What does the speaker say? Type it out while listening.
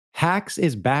Hacks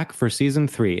is back for season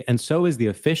 3, and so is the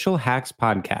official Hacks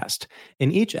podcast.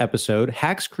 In each episode,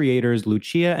 Hacks creators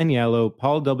Lucia Aniello,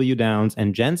 Paul W. Downs,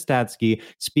 and Jen Statsky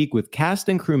speak with cast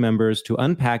and crew members to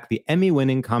unpack the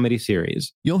Emmy-winning comedy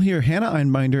series. You'll hear Hannah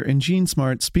Einbinder and Jean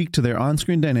Smart speak to their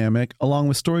on-screen dynamic, along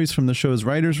with stories from the show's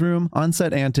writer's room,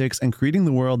 on-set antics, and creating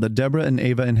the world that Deborah and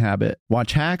Ava inhabit.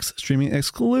 Watch Hacks, streaming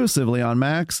exclusively on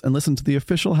Max, and listen to the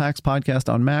official Hacks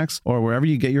podcast on Max or wherever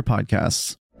you get your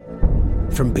podcasts.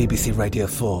 From BBC Radio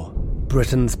 4,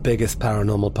 Britain's biggest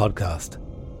paranormal podcast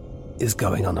is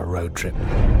going on a road trip.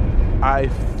 I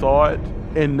thought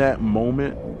in that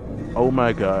moment, oh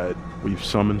my God, we've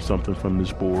summoned something from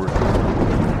this board.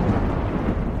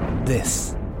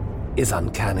 This is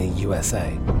Uncanny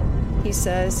USA. He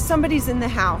says, somebody's in the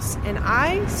house, and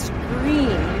I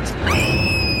screamed.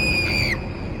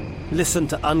 Listen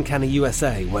to Uncanny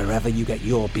USA wherever you get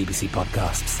your BBC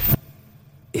podcasts,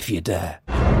 if you dare.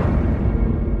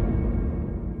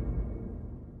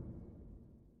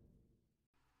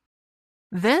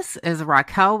 This is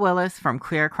Raquel Willis from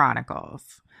Queer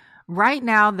Chronicles. Right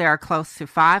now, there are close to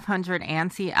 500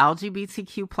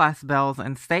 anti-LGBTQ+ bills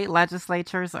in state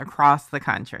legislatures across the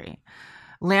country.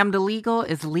 Lambda Legal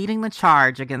is leading the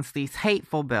charge against these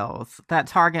hateful bills that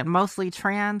target mostly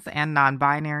trans and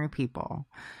non-binary people.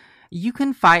 You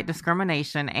can fight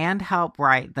discrimination and help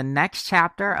write the next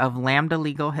chapter of Lambda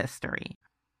Legal history.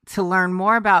 To learn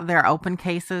more about their open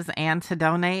cases and to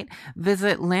donate,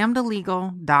 visit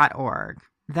lambdalegal.org.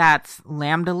 That's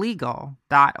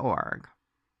lambdalegal.org.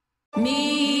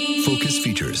 Focus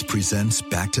Features presents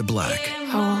Back to Black.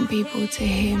 I want people to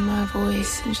hear my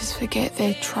voice and just forget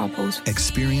their troubles.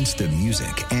 Experience the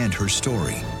music and her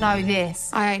story. Know this,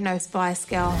 I ain't no Spice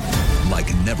Girl.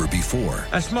 Like never before.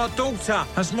 That's my daughter.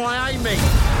 That's my Amy.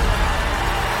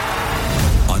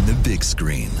 On the big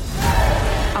screen.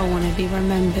 I want to be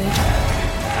remembered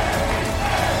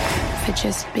for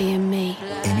just being me.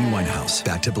 Amy Winehouse,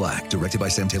 Back to Black, directed by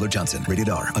Sam Taylor Johnson. Rated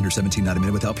R, under 17, not a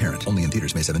minute without parent. Only in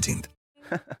theaters May 17th.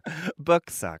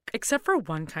 Books suck. Except for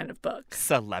one kind of book.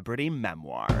 Celebrity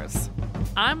memoirs.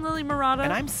 I'm Lily Murata.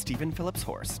 And I'm Stephen Phillips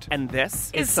Horst. And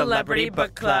this is Celebrity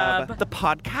Book Club. The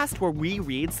podcast where we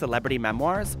read celebrity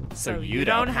memoirs so you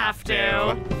don't have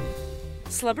to.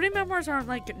 Celebrity memoirs aren't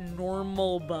like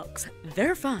normal books.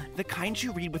 They're fun. The kind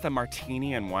you read with a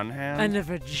martini in one hand. And a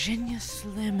Virginia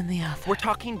Slim in the other. We're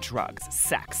talking drugs,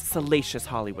 sex, salacious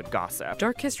Hollywood gossip.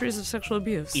 Dark histories of sexual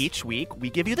abuse. Each week, we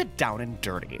give you the down and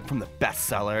dirty, from the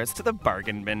bestsellers to the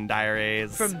bargain bin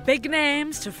diaries. From big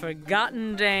names to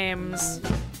forgotten dames.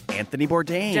 Anthony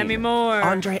Bourdain. Demi Moore.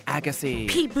 Andre Agassi.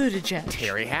 Pete Buttigieg.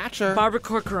 Terry Hatcher. Barbara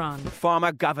Corcoran.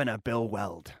 Former Governor Bill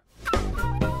Weld.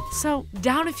 So,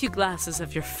 down a few glasses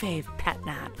of your fave pet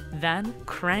nat, then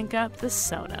crank up the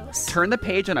Sonos. Turn the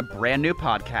page on a brand new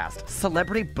podcast,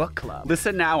 Celebrity Book Club.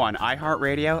 Listen now on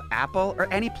iHeartRadio, Apple,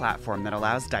 or any platform that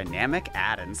allows dynamic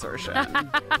ad insertion.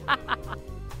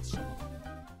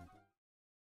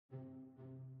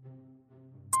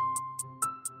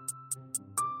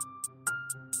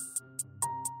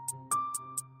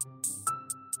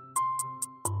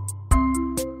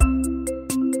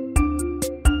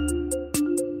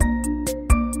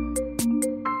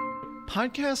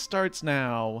 Podcast starts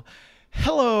now.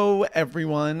 Hello,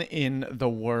 everyone in the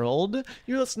world.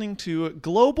 You're listening to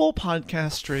Global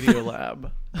Podcast Radio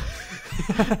Lab.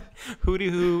 Hooty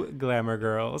hoo, glamour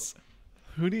girls.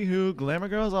 Hooty hoo, glamour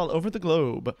girls all over the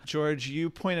globe. George,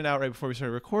 you pointed out right before we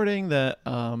started recording that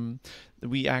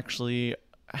we actually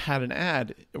had an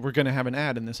ad. We're going to have an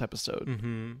ad in this episode.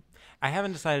 Mm-hmm. I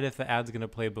haven't decided if the ad's going to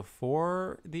play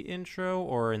before the intro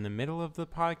or in the middle of the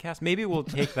podcast. Maybe we'll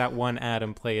take that one ad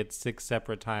and play it 6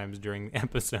 separate times during the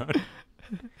episode.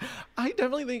 I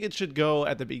definitely think it should go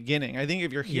at the beginning. I think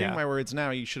if you're hearing my words now,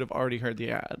 you should have already heard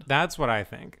the ad. That's what I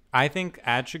think. I think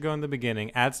ad should go in the beginning.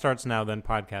 Ad starts now, then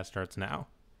podcast starts now.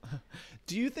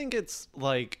 Do you think it's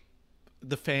like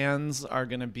the fans are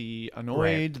going to be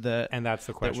annoyed that, and that's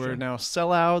the question, that we're now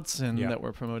sellouts and that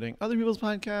we're promoting other people's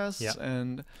podcasts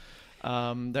and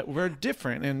that we're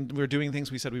different and we're doing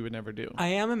things we said we would never do? I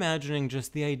am imagining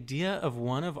just the idea of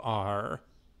one of our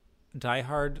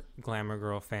diehard Glamour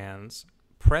Girl fans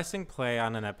pressing play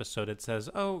on an episode. It says,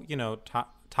 oh, you know,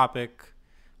 topic,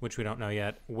 which we don't know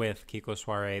yet, with Kiko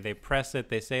Soiree. They press it.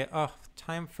 They say, oh,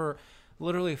 time for...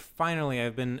 Literally, finally,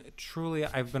 I've been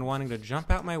wanting to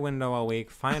jump out my window all week.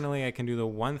 Finally, I can do the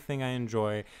one thing I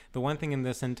enjoy, the one thing in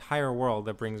this entire world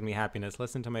that brings me happiness.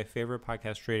 Listen to my favorite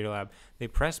podcast, Radio Lab. They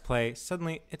press play.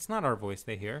 Suddenly, it's not our voice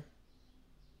they hear.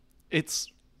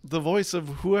 It's the voice of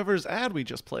whoever's ad we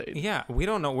just played. Yeah, we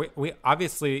don't know. We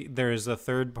obviously there's a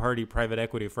third-party private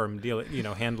equity firm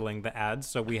handling the ads,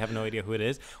 so we have no idea who it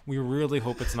is. We really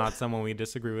hope it's not someone we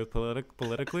disagree with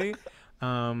politically.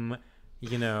 I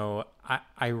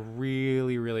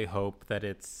really, really hope that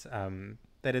it's kind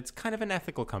of an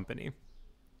ethical company.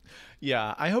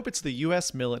 Yeah, I hope it's the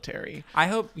U.S. military. I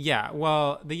hope, yeah.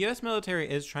 Well, the U.S. military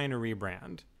is trying to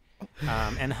rebrand,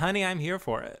 and honey, I'm here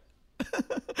for it.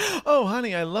 Oh,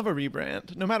 honey, I love a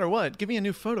rebrand. No matter what, give me a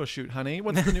new photo shoot, honey.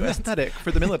 What's the new aesthetic for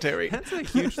the military? That's a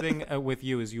huge thing with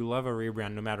you is you love a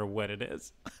rebrand no matter what it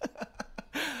is.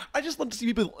 I just love to see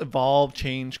people evolve,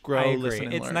 change, grow, I agree. listen,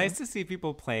 and It's learn. nice to see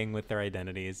people playing with their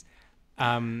identities.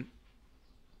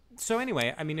 So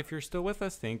anyway, I mean, if you're still with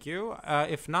us, thank you.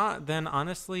 If not, then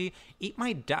honestly, eat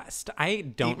my dust. I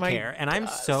don't care. And I'm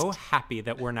so happy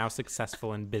that we're now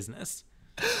successful in business.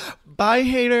 Bye,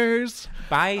 haters.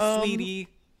 Bye, sweetie.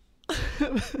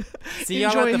 See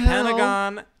y'all at the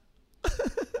Pentagon.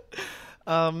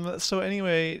 So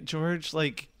anyway, George,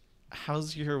 like,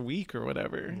 how's your week or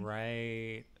whatever?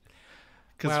 Right.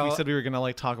 Because we said we were going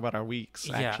to, talk about our weeks,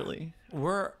 actually.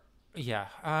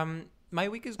 My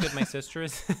week is good. My sister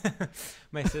is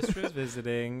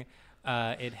visiting.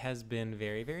 It has been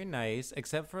very, very nice,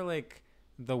 except for,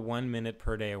 the 1 minute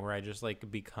per day where I just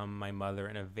become my mother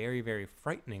in a very, very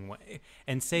frightening way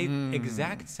and say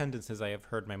exact sentences I have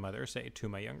heard my mother say to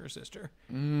my younger sister.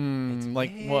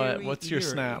 What? What's your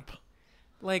snap?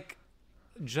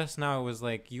 Just now it was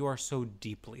you are so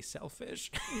deeply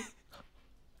selfish.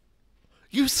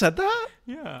 You said that?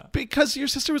 Yeah. Because your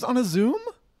sister was on a Zoom?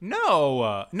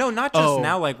 No, not just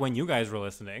now, when you guys were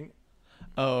listening.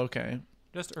 Oh, okay.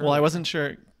 Just earlier. Well, I wasn't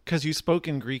sure because you spoke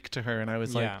in Greek to her, and I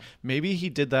was maybe he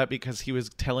did that because he was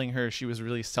telling her she was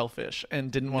really selfish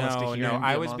and didn't want us to hear him be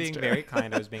I a was monster. being very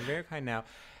kind. I was being very kind now.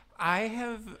 I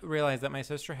have realized that my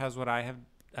sister has what I have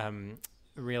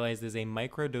realized is a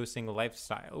microdosing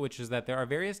lifestyle, which is that there are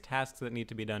various tasks that need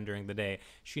to be done during the day.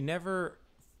 She never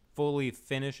fully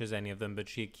finishes any of them, but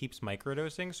she keeps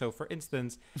microdosing. So, for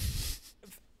instance,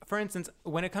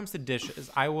 when it comes to dishes,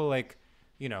 I will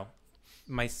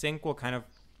my sink will kind of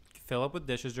fill up with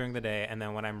dishes during the day, and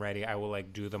then when I'm ready, I will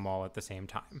do them all at the same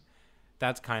time.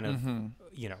 That's kind of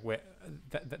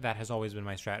that has always been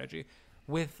my strategy.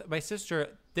 With my sister,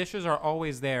 dishes are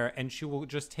always there, and she will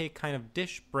just take kind of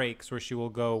dish breaks where she will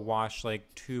go wash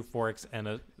 2 forks and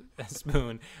a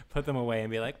spoon, put them away,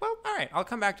 and be like, well, all right, I'll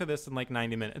come back to this in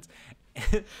 90 minutes.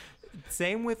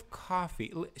 Same with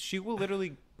coffee. She will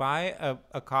literally buy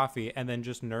a coffee and then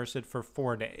just nurse it for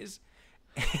 4 days.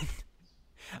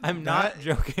 I'm not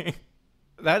joking.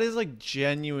 That is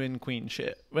genuine queen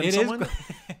shit. When someone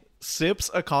sips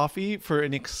a coffee for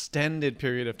an extended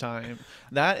period of time,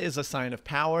 that is a sign of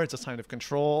power. It's a sign of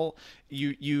control.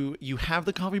 You have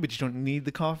the coffee, but you don't need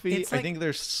the coffee. I think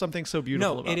there's something so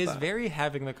beautiful about that. No, it is very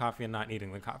having the coffee and not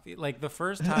needing the coffee. The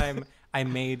first time I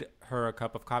made her a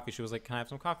cup of coffee, she was like, can I have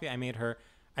some coffee? I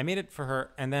made it for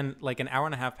her, and then an hour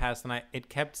and a half passed, and it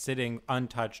kept sitting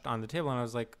untouched on the table, and I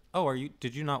was like, oh,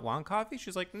 did you not want coffee?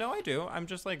 She's like, no, I do. I'm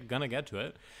just gonna get to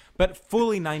it. But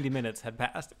fully 90 minutes had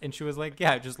passed, and she was like,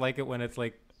 yeah, I just like it when it's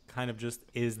kind of just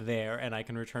is there, and I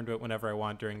can return to it whenever I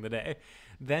want during the day.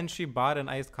 Then she bought an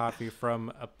iced coffee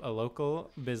from a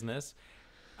local business.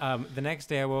 The next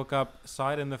day I woke up,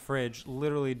 saw it in the fridge,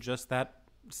 literally just that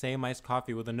same iced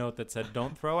coffee with a note that said,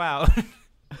 don't throw out.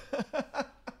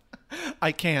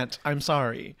 I can't. I'm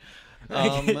sorry.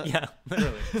 Yeah,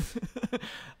 literally.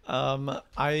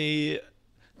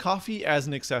 Coffee as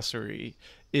an accessory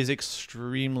is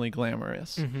extremely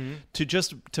glamorous. Mm-hmm.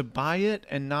 To buy it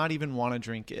and not even want to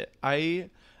drink it. I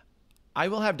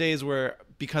will have days where,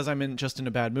 because I'm in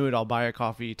a bad mood, I'll buy a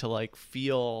coffee to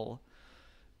feel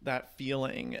that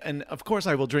feeling. And of course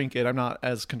I will drink it. I'm not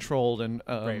as controlled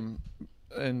and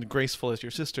graceful as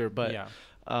your sister, but yeah.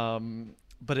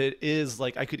 But it is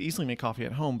I could easily make coffee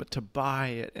at home, but to buy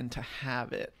it and to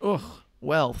have it,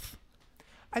 wealth.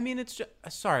 I mean, it's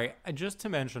just to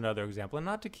mention another example, and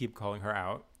not to keep calling her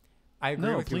out. I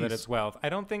agree with you that it's wealth. I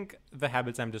don't think the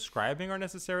habits I'm describing are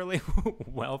necessarily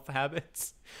wealth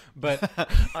habits, but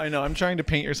I know I'm trying to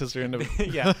paint your sister into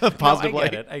positive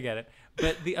light. I get it.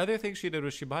 But the other thing she did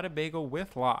was she bought a bagel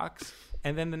with lox,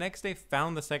 and then the next day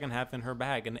found the second half in her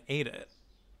bag and ate it.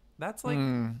 That's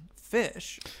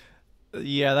fish.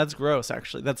 Yeah, that's gross,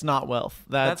 actually. That's not wealth.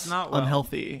 That's not wealth.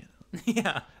 Unhealthy.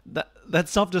 Yeah.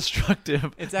 That's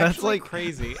self-destructive. It's actually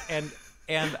crazy. And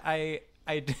I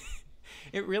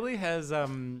it really has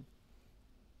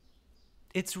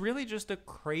it's really just a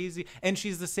crazy, and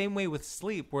she's the same way with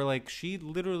sleep, where she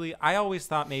literally, I always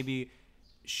thought maybe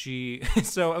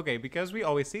because we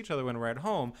always see each other when we're at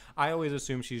home, I always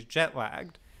assume she's jet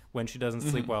lagged when she doesn't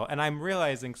sleep well. And I'm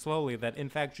realizing slowly that, in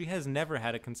fact, she has never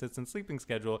had a consistent sleeping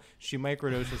schedule. She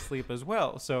microdoses sleep as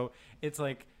well. So it's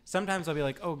like, sometimes I'll be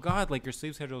like, oh God, like your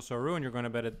sleep schedule is so ruined, you're going to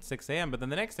bed at 6 a.m. But then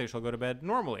the next day she'll go to bed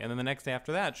normally. And then the next day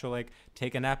after that, she'll like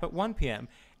take a nap at 1 p.m.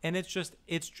 And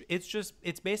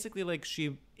it's basically like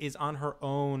she is on her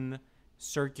own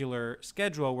circular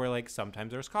schedule where like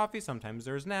sometimes there's coffee, sometimes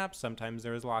there's naps, sometimes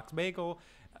there's lox bagel,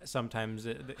 sometimes,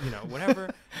 whatever.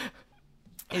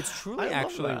 It's truly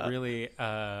actually really,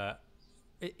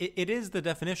 it is the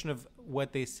definition of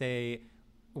what they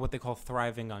call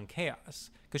thriving on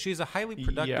chaos. Because she's a highly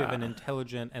productive and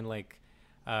intelligent and like,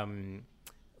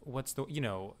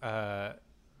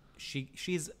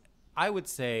 she's, I would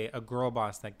say, a girl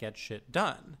boss that gets shit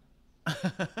done.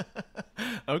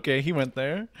 Okay, he went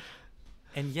there.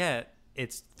 And yet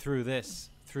it's through this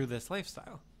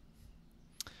lifestyle.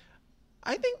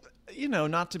 I think,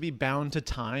 not to be bound to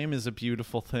time is a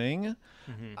beautiful thing.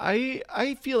 Mm-hmm.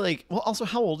 I feel like, well, also,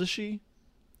 how old is she?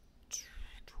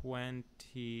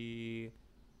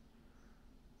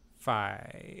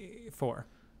 24.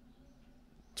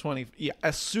 20. Yeah,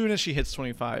 as soon as she hits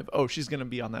 25, she's going to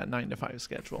be on that 9 to 5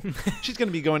 schedule. She's going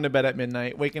to be going to bed at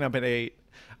midnight, waking up at 8.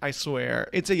 I swear.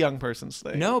 It's a young person's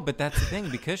thing. No, but that's the thing.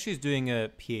 Because she's doing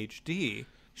a PhD,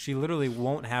 she literally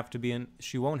won't have to be on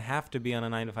a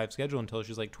 9 to 5 schedule until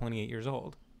she's like 28 years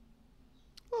old.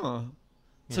 Huh.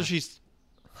 Yeah. So she's,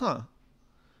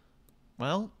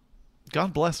 well,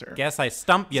 God bless her. Guess I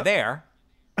stumped you there.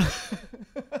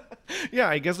 Yeah,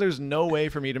 I guess there's no way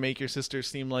for me to make your sister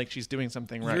seem like she's doing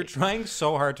something right. You're trying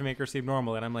so hard to make her seem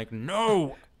normal, and I'm like,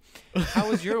 no. How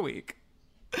was your week?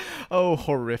 Oh,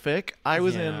 horrific. I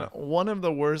was in one of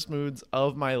the worst moods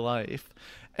of my life,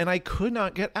 and I could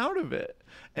not get out of it.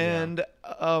 And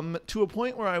to a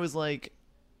point where I was like,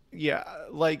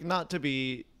 not to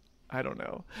be, I don't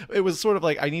know. It was sort of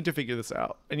like, I need to figure this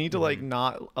out. I need to like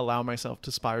not allow myself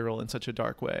to spiral in such a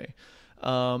dark way.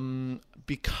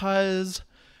 Because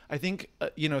I think,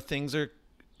 things are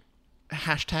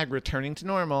 #returning to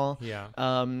normal. Yeah.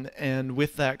 And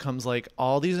with that comes like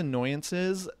all these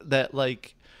annoyances that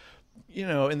like,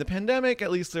 in the pandemic,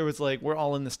 at least there was like, we're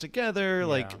all in this together.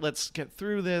 Like, let's get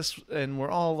through this. And we're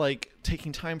all like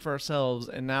taking time for ourselves.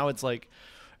 And now it's like,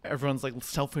 everyone's like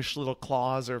selfish little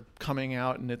claws are coming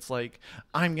out. And it's like,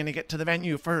 I'm going to get to the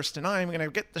venue first. And I'm going to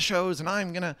get the shows. And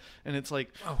it's like,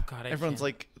 oh God, everyone's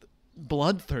like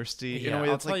bloodthirsty in a way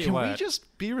that's like, can we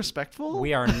just be respectful?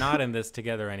 We are not in this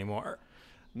together anymore.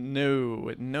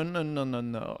 No.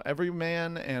 Every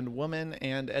man and woman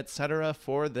and etc.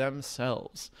 for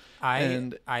themselves.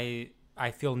 I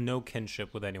feel no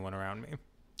kinship with anyone around me.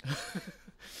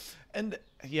 And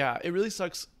yeah, it really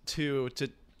sucks to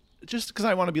just because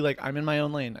I want to be like, I'm in my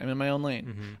own lane.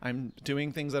 Mm-hmm. I'm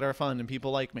doing things that are fun and people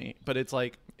like me. But it's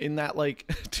like in that like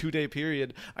 2-day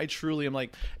period, I truly am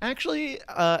like, actually,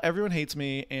 everyone hates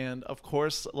me. And of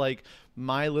course, like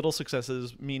my little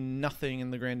successes mean nothing in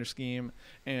the grander scheme.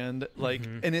 And like,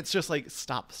 and it's just like,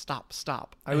 stop.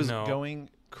 I was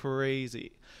going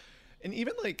crazy. And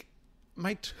even like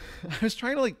I was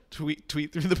trying to like tweet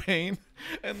through the pain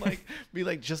and like be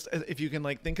like, just if you can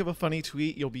like think of a funny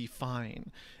tweet, you'll be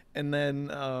fine. And then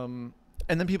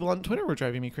people on Twitter were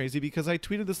driving me crazy because I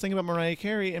tweeted this thing about Mariah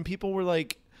Carey and people were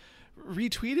like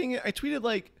retweeting it. I tweeted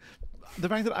like, the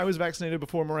fact that I was vaccinated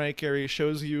before Mariah Carey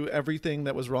shows you everything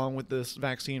that was wrong with this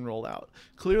vaccine rollout.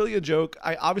 Clearly a joke.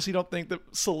 I obviously don't think that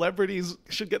celebrities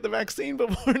should get the vaccine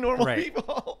before normal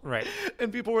people. Right.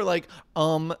 And people were like,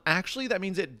 actually that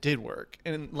means it did work.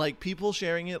 And like people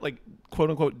sharing it, like quote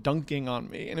unquote dunking on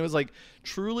me. And it was like,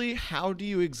 truly, how do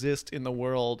you exist in the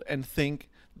world and think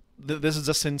that this is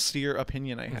a sincere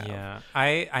opinion I have? Yeah.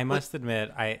 I must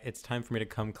admit, it's time for me to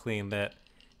come clean that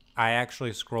I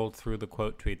actually scrolled through the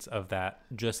quote tweets of that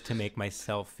just to make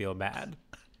myself feel bad.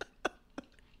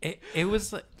 It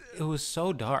was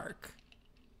so dark.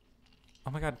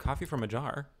 Oh my God, coffee from a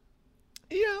jar.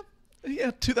 Yeah,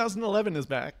 2011 is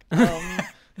back.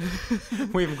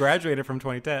 We've graduated from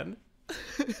 2010.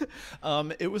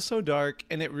 It was so dark,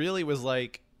 and it really was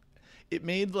like, it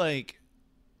made like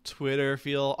Twitter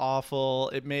feel awful.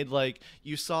 It made like,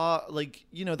 you saw like,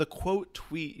 the quote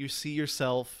tweet, you see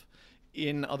yourself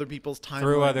in other people's timelines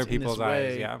through other people's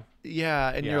eyes.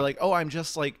 And you're like, I'm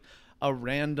just like a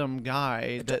random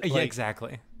guy that like,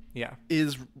 exactly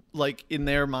is like in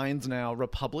their minds now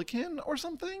Republican or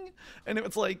something. And it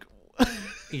was like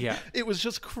it was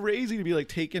just crazy to be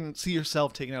like see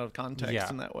yourself taken out of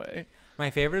context in that way.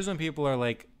 My favorite is when people are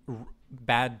like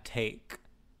bad take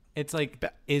It's like,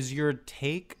 is your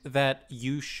take that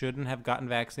you shouldn't have gotten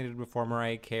vaccinated before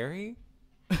Mariah Carey?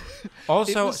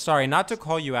 Also, sorry, not to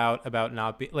call you out about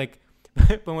not be like,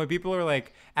 but when people are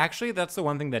like, actually, that's the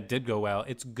one thing that did go well.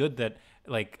 It's good that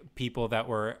like people that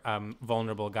were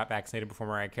vulnerable got vaccinated before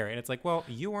Mariah Carey. And it's like, well,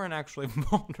 you weren't actually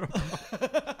vulnerable.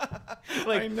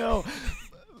 I know.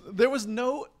 There was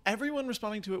everyone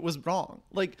responding to it was wrong.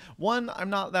 Like, one, I'm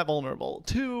not that vulnerable.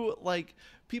 Two, like,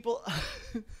 people,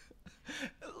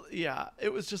 yeah,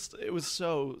 it was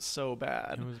so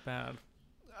bad. It was bad.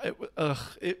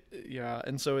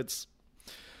 And so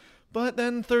but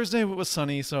then Thursday it was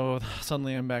sunny, so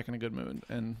suddenly I'm back in a good mood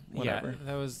and whatever. Yeah,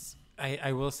 that was,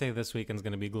 I will say this weekend's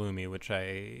going to be gloomy, which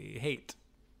I hate.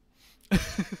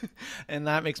 And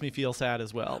that makes me feel sad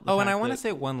as well. And I want to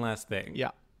say one last thing.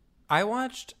 Yeah. I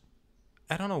watched,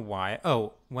 I don't know why.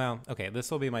 Oh, well, okay, this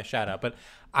will be my shout out, but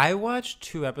I watched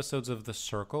 2 episodes of The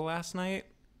Circle last night.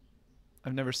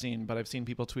 I've never seen, but I've seen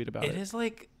people tweet about it. It is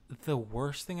like the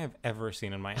worst thing I've ever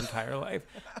seen in my entire life.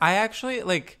 I actually,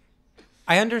 like,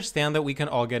 I understand that we can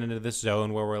all get into this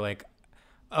zone where we're like,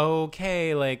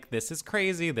 okay, like, this is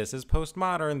crazy, this is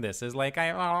postmodern, this is like,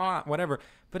 whatever.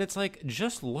 But it's like,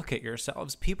 just look at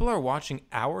yourselves. People are watching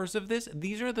hours of this.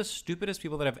 These are the stupidest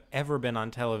people that have ever been on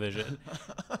television.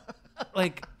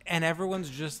 Like, and everyone's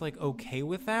just like okay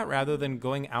with that rather than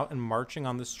going out and marching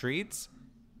on the streets.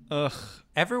 Ugh.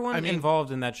 Everyone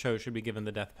involved in that show should be given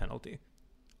the death penalty.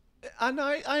 And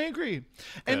I agree. Good.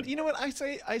 And you know what? I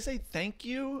say thank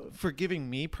you for giving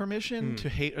me permission to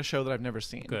hate a show that I've never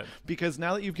seen. Good. Because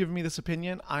now that you've given me this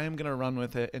opinion, I am going to run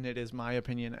with it, and it is my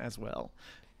opinion as well.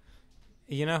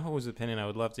 You know whose opinion I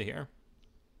would love to hear?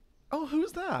 Oh,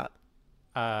 who's that?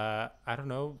 I don't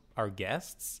know. Our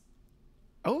guests?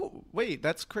 Oh, wait,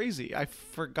 that's crazy. I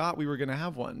forgot we were going to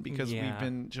have one because we've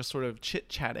been just sort of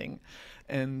chit-chatting.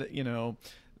 And, you know,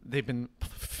 they've been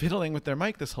fiddling with their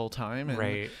mic this whole time. And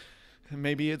right.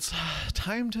 Maybe it's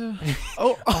time to...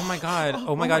 Oh my God.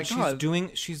 Oh my God.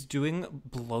 She's doing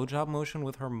blowjob motion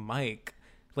with her mic.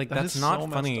 Like, that's not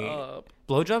funny.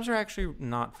 Blowjobs are actually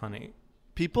not funny.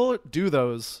 People do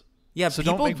those. Yeah, so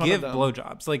people don't give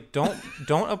blowjobs. Like, don't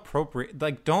appropriate.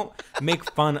 Like, don't make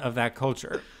fun of that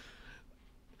culture.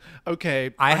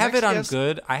 Okay. I have it on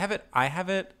good. I have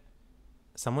it.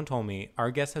 Someone told me our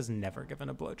guest has never given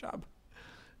a blowjob.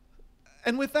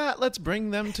 And with that, let's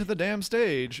bring them to the damn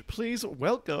stage. Please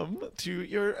welcome to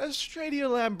your Australia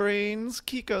Lab Brains,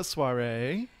 Kiko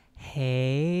Soiree.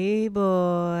 Hey,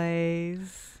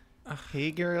 boys.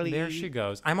 Hey, girlie. There she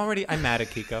goes. I'm mad at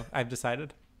Kiko. I've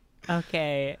decided.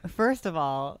 Okay. First of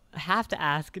all, I have to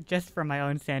ask, just for my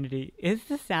own sanity, is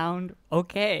the sound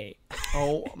okay?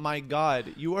 Oh my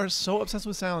God. You are so obsessed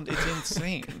with sound. It's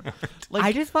insane. Like,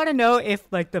 I just want to know if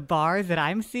like the bars that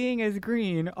I'm seeing as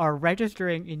green are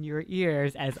registering in your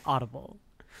ears as audible.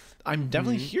 I'm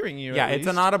definitely hearing you. Yeah, it's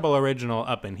an Audible original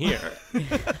up in here.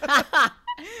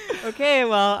 Okay,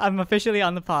 well, I'm officially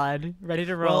on the pod, ready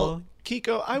to roll. Well,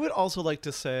 Kiko, I would also like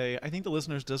to say, I think the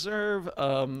listeners deserve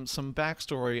some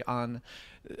backstory on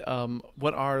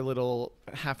what our little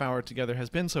half hour together has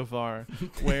been so far,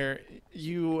 where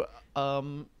you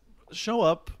show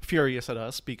up furious at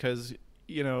us because,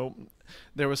 you know,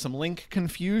 there was some link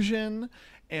confusion,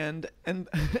 and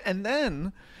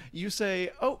then you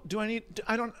say, "Oh,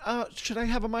 should I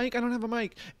have a mic? I don't have a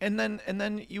mic." And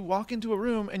then you walk into a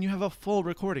room and you have a full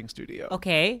recording studio.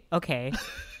 Okay.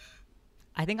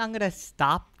 I think I'm gonna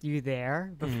stop you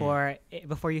there before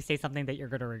you say something that you're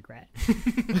gonna regret.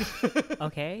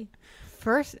 Okay.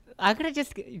 First, I'm gonna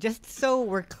just so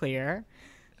we're clear.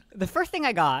 The first thing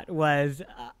I got was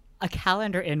a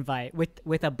calendar invite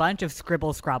with a bunch of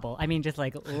scribble scrabble. I mean, just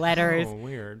like letters. Oh,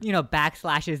 weird. You know,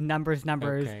 backslashes, numbers.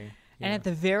 Okay. Yeah. And at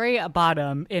the very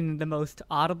bottom, in the most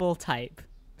audible type,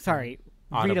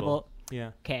 readable.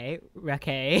 Yeah.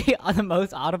 Okay. On the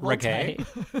most audible type.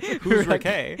 Who's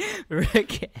Rickey?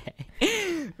 Rickey.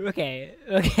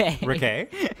 Rickey?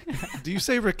 Do you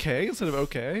say Rickey instead of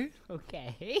okay?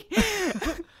 Okay.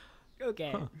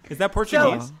 Okay. Huh. Is that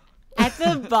Portuguese? So, at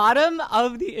the bottom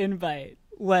of the invite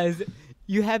was,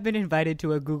 you have been invited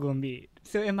to a Google Meet.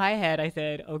 So in my head, I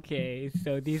said, okay,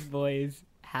 so these boys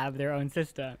have their own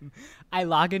system. I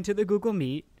log into the Google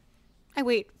Meet. I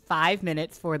wait 5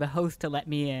 minutes for the host to let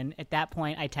me in. At that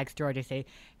point, I text George. I say,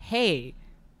 hey,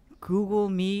 Google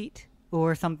Meet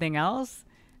or something else?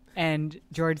 And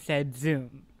George said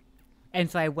Zoom.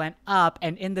 And so I went up,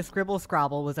 and in the scribble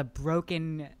scrabble was a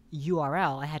broken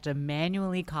URL. I had to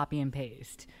manually copy and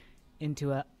paste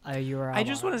into a URL. I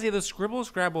just want to say the scribble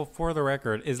scrabble, for the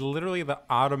record, is literally the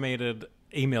automated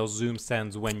emails Zoom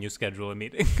sends when you schedule a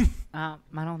meeting. I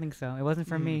don't think so. It wasn't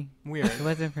for me. Weird. It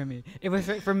wasn't for me. It was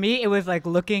for me. It was like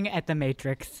looking at the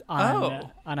Matrix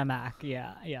on a Mac.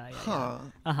 Yeah.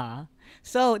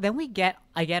 So then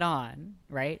I get on,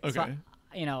 right? Okay.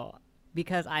 So,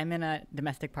 because I'm in a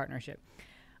domestic partnership,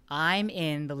 I'm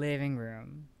in the living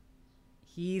room.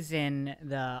 He's in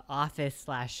the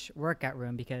office/workout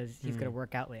room because he's going to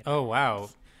work out later. Oh, wow.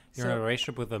 You're in a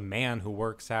relationship with a man who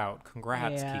works out.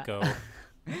 Congrats, Kiko.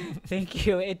 Thank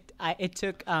you. It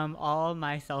took all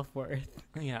my self-worth.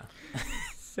 Yeah.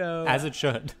 So as it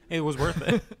should. It was worth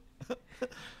it.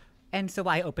 And so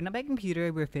I opened up my computer.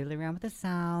 We were fiddling around with the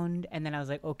sound, and then I was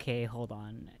like, "Okay, hold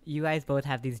on. You guys both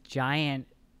have these giant,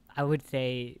 I would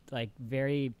say, like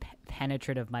very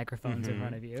penetrative microphones in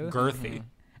front of you, girthy."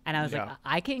 And I was like,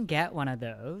 "I can get one of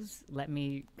those. Let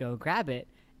me go grab it."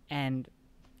 And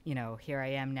here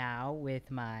I am now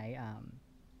with my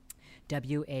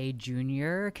WA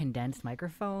Junior condensed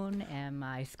microphone and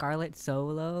my Scarlett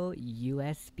Solo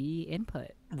USB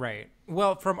input. Right.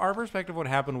 Well, from our perspective, what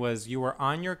happened was you were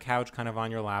on your couch, kind of on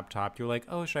your laptop. You were like,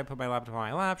 oh, should I put my laptop on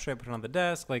my lap? Should I put it on the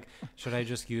desk? Like, should I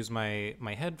just use my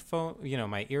headphone,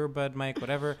 my earbud mic,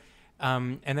 whatever?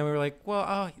 And then we were like,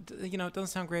 well, it doesn't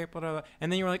sound great, blah, blah, blah.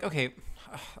 And then you were like, okay,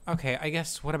 I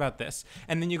guess, what about this?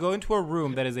 And then you go into a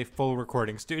room that is a full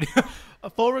recording studio. A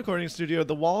full recording studio.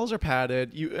 The walls are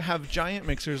padded. You have giant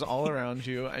mixers all around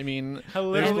you. I mean,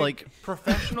 there's like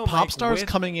professional pop stars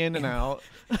coming in and out.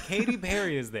 Katy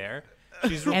Perry is there.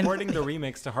 She's recording the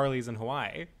remix to Harley's in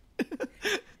Hawaii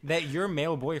that your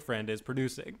male boyfriend is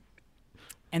producing.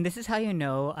 And this is how you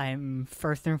know I'm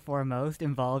first and foremost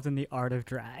involved in the art of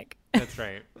drag. That's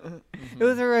right. It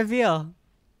was a reveal.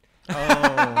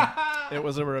 Oh, it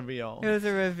was a reveal. It was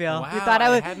a reveal. Wow, you thought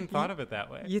I hadn't thought of it that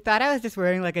way. You thought I was just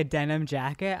wearing like a denim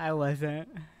jacket. I wasn't.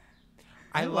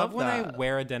 I love when I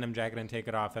wear a denim jacket and take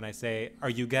it off and I say, are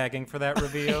you gagging for that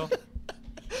reveal?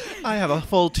 I have a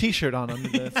full t-shirt on under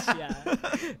this. Yeah.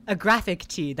 A graphic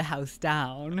tee, the house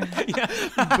down.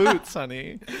 Boots,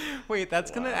 honey. Wait,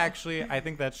 that's going to actually, I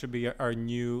think that should be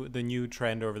the new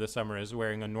trend over the summer is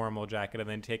wearing a normal jacket and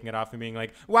then taking it off and being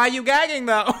like, why are you gagging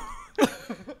though?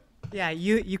 Yeah,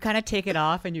 you kind of take it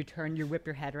off and you whip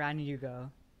your head around and you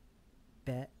go,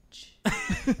 bitch.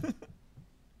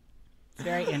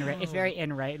 It's very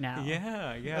in right now.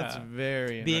 Yeah. That's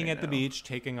very in being right at the now. beach,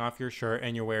 taking off your shirt,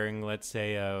 and you're wearing, let's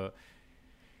say, a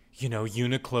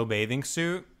Uniqlo bathing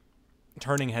suit,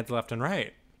 turning heads left and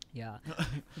right. Yeah.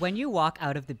 When you walk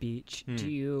out of the beach, do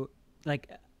you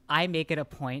I make it a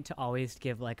point to always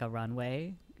give like a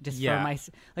runway, just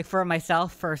for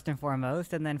myself first and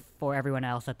foremost, and then for everyone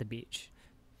else at the beach.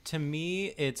 To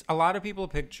me, it's a lot of people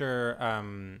picture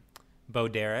Bo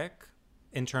Derek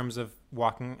in terms of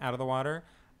walking out of the water.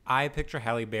 I picture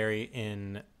Halle Berry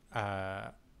in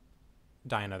Die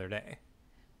Another Day.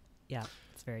 Yeah,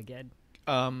 it's very good.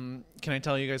 Can I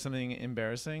tell you guys something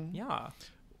embarrassing? Yeah.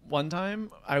 One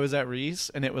time I was at Reese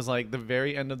and it was like the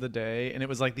very end of the day and it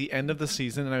was like the end of the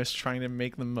season and I was trying to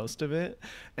make the most of it.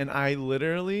 And I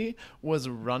literally was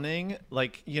running,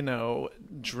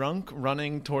 drunk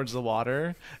running towards the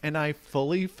water, and I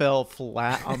fully fell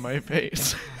flat on my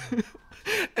face.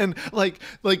 And like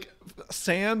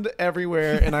sand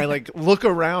everywhere, and I look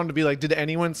around to be like, did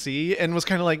anyone see? And was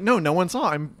kind of like, no one saw.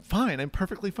 I'm fine. I'm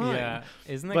perfectly fine. Yeah.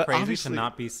 Isn't that crazy to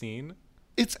not be seen?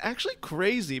 It's actually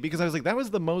crazy because I was like,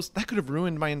 that could have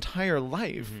ruined my entire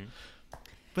life. Mm-hmm.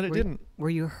 But it didn't. Were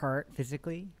you hurt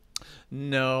physically?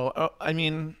 No.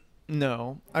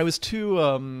 No. I was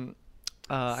too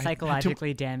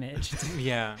psychologically damaged.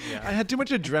 Yeah. I had too much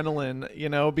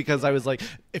adrenaline, because I was like,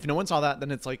 if no one saw that,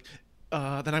 then it's like,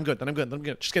 then I'm good.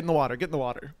 Just get in the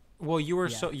water. Well, your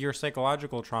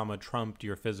psychological trauma trumped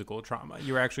your physical trauma.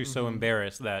 You were actually so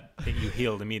embarrassed that you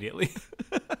healed immediately.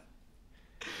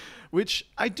 Which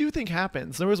I do think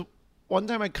happens. There was one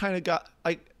time I kind of got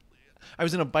I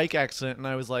was in a bike accident and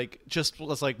I was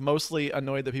mostly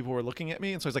annoyed that people were looking at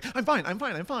me, and so I was like, I'm fine,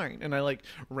 and I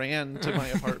ran to my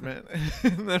apartment.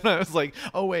 And then I was like,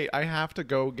 oh wait, I have to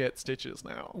go get stitches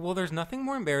now. Well, there's nothing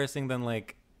more embarrassing than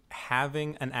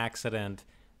having an accident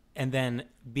and then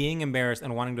being embarrassed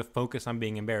and wanting to focus on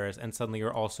being embarrassed, and suddenly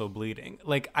you're also bleeding.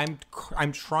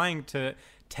 I'm trying to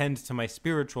tend to my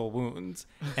spiritual wounds,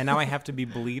 and now I have to be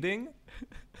bleeding.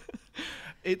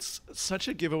 It's such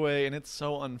a giveaway, and it's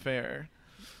so unfair.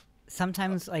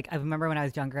 Sometimes, I remember when I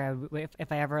was younger,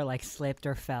 if I ever slipped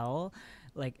or fell,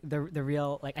 the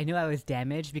real I knew I was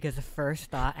damaged, because the first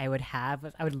thought I would have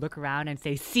was I would look around and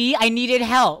say, "See, I needed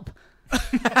help."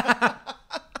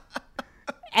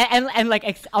 and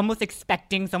like almost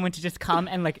expecting someone to just come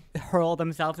and like hurl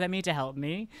themselves at me to help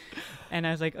me. And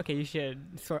I was like, okay, you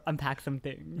should sort of unpack some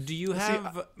things. Do you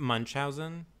have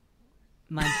Munchausen?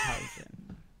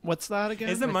 Munchausen. What's that again?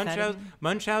 Is it Munchausen?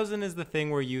 Munchausen is the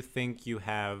thing where you think you're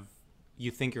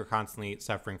constantly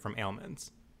suffering from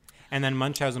ailments. And then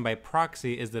Munchausen by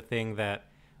proxy is the thing that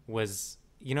was,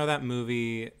 you know, that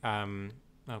movie,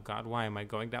 oh God, why am I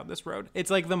going down this road?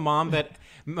 It's like the mom that,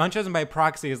 Munchausen by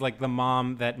proxy is like the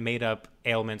mom that made up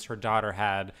ailments her daughter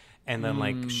had. And then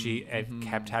like she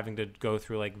kept having to go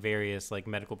through like various like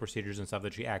medical procedures and stuff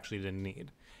that she actually didn't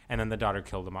need. And then the daughter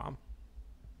killed the mom.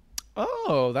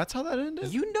 Oh, that's how that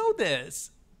ended? You know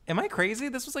this. Am I crazy?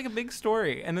 This was like a big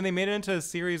story. And then they made it into a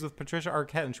series with Patricia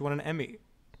Arquette and she won an Emmy.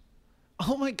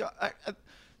 Oh my God.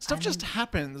 Stuff just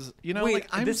happens, you know.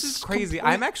 Wait, like this is crazy.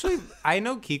 I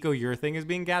know, Kiko, your thing is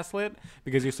being gaslit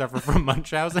because you suffer from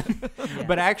Munchausen,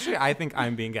 but actually, I think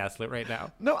I'm being gaslit right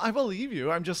now. No, I believe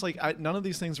you. I'm just like, none of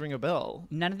these things ring a bell.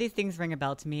 None of these things ring a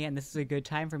bell to me, and this is a good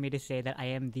time for me to say that I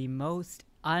am the most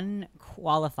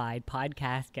unqualified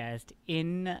podcast guest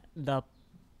in the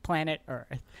planet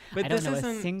Earth. But I don't know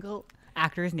a single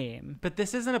actor's name. But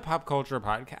this isn't a pop culture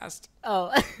podcast.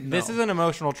 Oh. This is an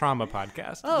emotional trauma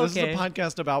podcast. Oh, This is a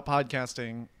podcast about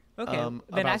podcasting. Okay,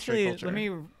 then actually, let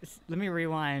me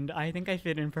rewind. I think I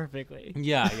fit in perfectly.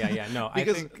 Yeah. No,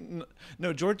 because I think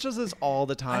no, George does this all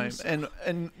the time, and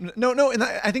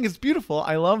I think it's beautiful.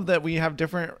 I love that we have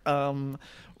different,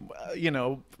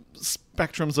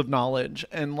 spectrums of knowledge,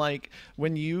 and like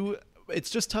it's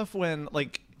just tough when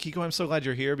like Kiko. I'm so glad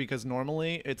you're here because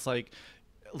normally it's like,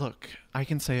 look, I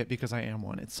can say it because I am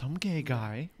one. It's some gay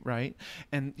guy, right?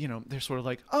 And, they're sort of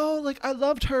like, oh, like, I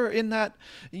loved her in that,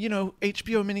 HBO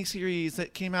miniseries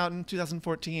that came out in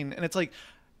 2014. And it's like,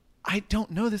 I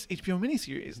don't know this HBO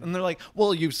miniseries. And they're like,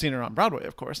 well, you've seen her on Broadway,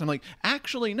 of course. And I'm like,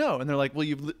 actually, no. And they're like, well,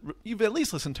 you've at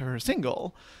least listened to her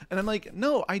single. And I'm like,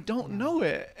 no, I don't know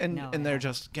it. And they're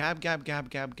just gab.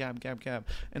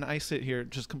 And I sit here,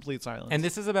 just complete silence. And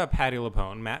this is about Patti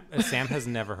LuPone. Sam has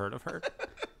never heard of her.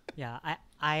 Yeah,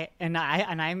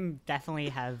 I'm definitely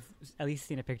have at least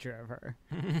seen a picture of her.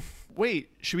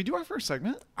 Wait, should we do our first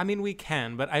segment? I mean, we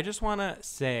can, but I just want to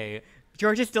say...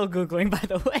 George is still Googling, by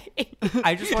the way.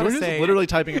 I just want to say... George is literally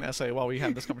typing an essay while we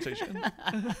have this conversation.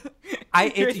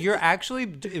 You're actually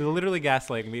literally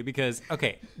gaslighting me because,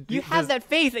 okay... You have that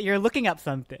face that you're looking up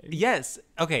something. Yes.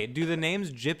 Okay, do the names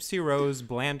Gypsy Rose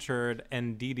Blanchard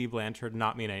and Dee Dee Blanchard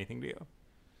not mean anything to you?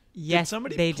 Yes, Did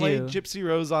somebody they play do. Gypsy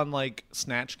Rose on like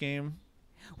Snatch Game?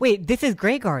 Wait, this is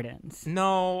Grey Gardens.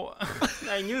 No,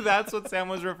 I knew that's what Sam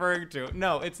was referring to.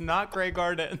 No, it's not Grey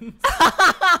Gardens.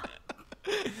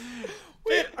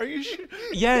 Wait, are you sure?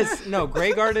 Yes, no,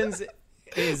 Grey Gardens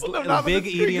is big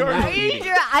eating and little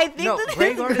eating. I think this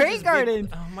is Grey Gardens.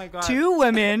 Oh my God. Two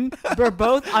women were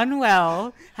both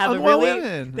unwell.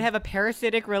 Women. They have a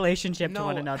parasitic relationship to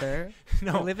one another.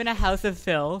 No. They live in a house of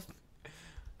filth.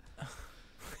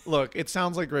 Look, it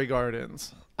sounds like Grey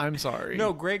Gardens. I'm sorry.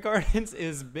 No, Grey Gardens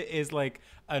is like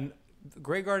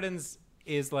Grey Gardens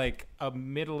is like a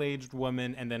middle-aged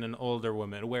woman and then an older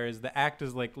woman, whereas the act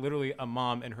is like literally a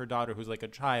mom and her daughter who's like a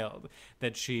child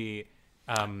that she.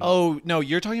 Oh no,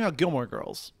 you're talking about Gilmore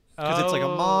Girls. Because it's like a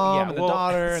mom and a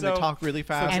daughter, and they talk really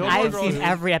fast. And I've seen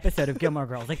every episode of Gilmore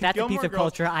Girls. Like, that's a piece of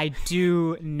culture I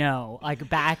do know. Like,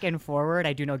 back and forward,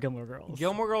 I do know Gilmore Girls.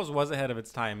 Gilmore Girls was ahead of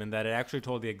its time in that it actually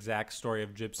told the exact story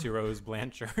of Gypsy Rose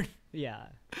Blanchard. Yeah.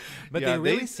 But they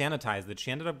really sanitized that. She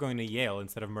ended up going to Yale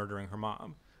instead of murdering her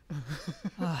mom.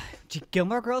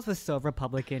 Gilmore Girls was so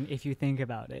Republican if you think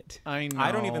about it. I know.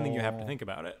 I don't even think you have to think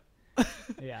about it.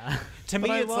 Yeah. To me,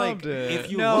 it's like,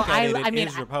 if you look at it, it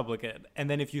is Republican. And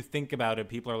then if you think about it,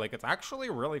 people are like, it's actually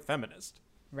really feminist.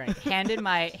 Right. Hand in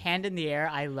the air,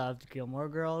 I loved Gilmore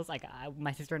Girls. Like,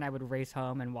 my sister and I would race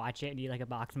home and watch it and eat like a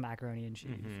box of macaroni and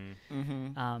cheese.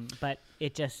 But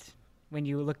it just, when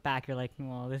you look back, you're like,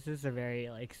 well, this is a very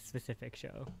like specific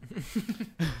show.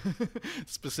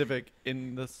 Specific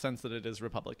in the sense that it is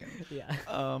Republican.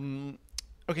 Yeah.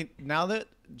 Okay, now that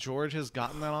George has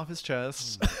gotten that off his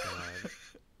chest. Oh my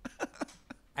God.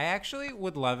 I actually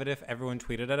would love it if everyone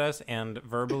tweeted at us and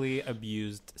verbally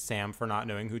abused Sam for not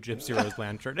knowing who Gypsy Rose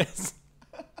Blanchard is.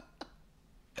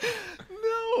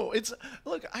 No,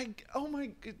 oh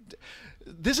my God.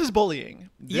 This is bullying.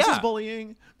 This is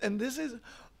bullying, and this is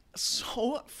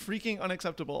so freaking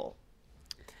unacceptable.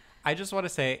 I just want to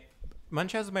say,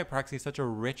 Munchausen by proxy is such a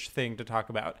rich thing to talk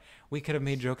about. We could have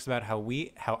made jokes about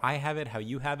how I have it, how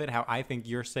you have it, how I think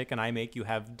you're sick and I make you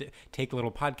take little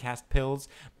podcast pills.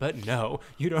 But no,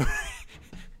 you don't.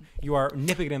 You are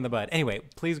nipping it in the bud. Anyway,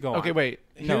 please go on. Okay, wait.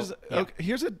 Okay.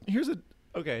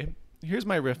 Okay. here's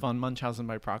my riff on Munchausen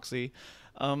by proxy.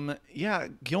 Yeah,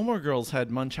 Gilmore Girls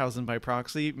had Munchausen by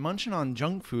proxy, munching on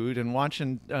junk food and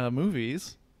watching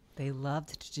movies. They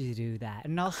loved to do that.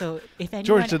 And also, if anyone...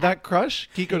 George, did that crush?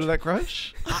 Kiko, did that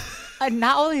crush?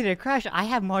 Not only did it crush, I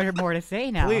have more to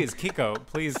say now. Please, Kiko,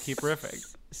 please keep riffing.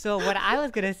 So what I was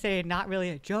going to say, not really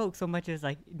a joke so much as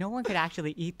like no one could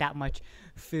actually eat that much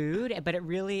food, but it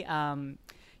really,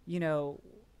 you know,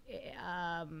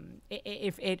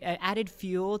 if it added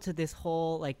fuel to this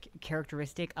whole like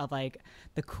characteristic of like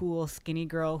the cool skinny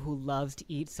girl who loves to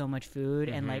eat so much food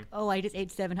and like, oh, I just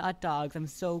ate 7 hot dogs. I'm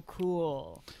so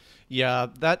cool. Yeah,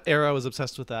 that era I was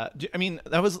obsessed with that. I mean,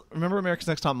 that was, remember America's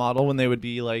Next Top Model when they would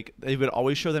be like, they would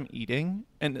always show them eating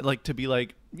and like to be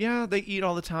like, yeah, they eat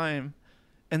all the time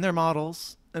and they're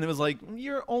models. And it was like,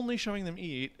 you're only showing them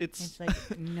eat. It's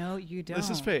like, no, you don't. This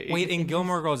is fake. Wait, in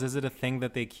Gilmore Girls, is it a thing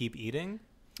that they keep eating?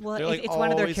 Well, it's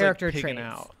one of their character traits.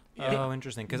 Out. Yeah. Oh,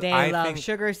 interesting. Because they love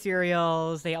sugar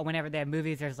cereals. They whenever they have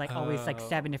movies, there's like always like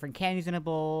 7 different candies in a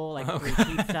bowl, like 3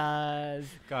 pizzas.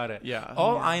 Got it. Yeah.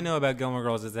 All I know about Gilmore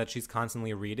Girls is that she's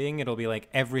constantly reading. It'll be like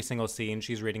every single scene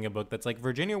she's reading a book that's like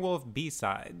Virginia Woolf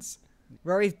B-sides.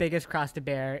 Rory's biggest cross to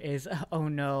bear is, oh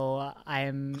no, I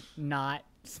am not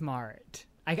smart.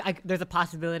 There's a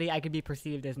possibility I could be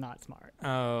perceived as not smart.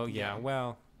 Oh yeah.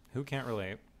 Well, who can't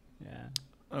relate? Yeah.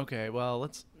 Okay,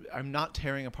 well, I'm not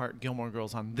tearing apart Gilmore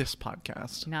Girls on this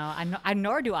podcast. No,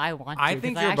 nor do I want to. I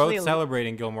think you're both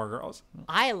celebrating Gilmore Girls.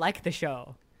 I like the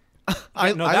show.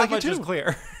 I that much is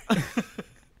clear.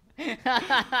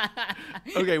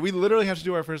 Okay, we literally have to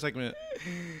do our first segment.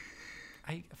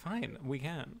 Fine, we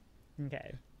can.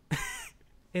 Okay.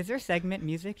 Is there segment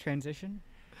music transition?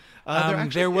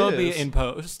 There will be in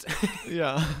post.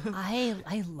 Yeah.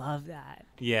 I love that.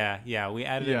 Yeah, we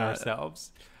added it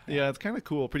ourselves. Yeah, it's kind of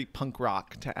cool, pretty punk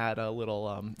rock to add a little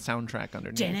soundtrack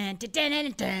underneath.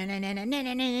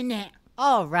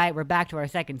 All right, we're back to our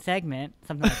second segment,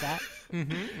 something like that.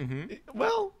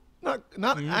 Well, not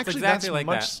actually. Exactly that's like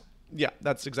much. that. Yeah,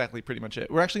 that's exactly pretty much it.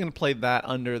 We're actually going to play that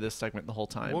under this segment the whole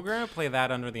time. We're going to play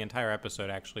that under the entire episode,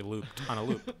 actually looped on a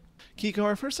loop. Kiko,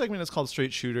 our first segment is called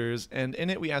Straight Shooters, and in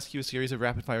it we ask you a series of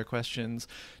rapid-fire questions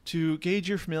to gauge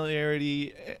your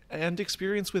familiarity and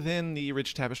experience within the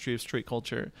rich tapestry of straight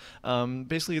culture.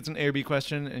 Basically, it's an A or B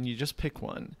question, and you just pick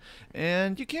one.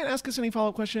 And you can't ask us any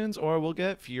follow-up questions, or we'll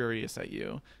get furious at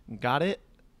you. Got it?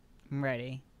 I'm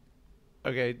ready.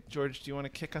 Okay, George, do you want to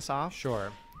kick us off?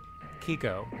 Sure.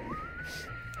 Kiko.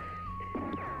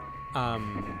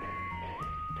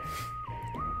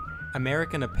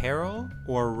 American Apparel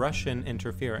or Russian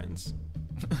interference?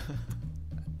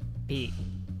 B.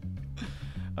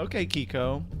 Okay,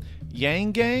 Kiko.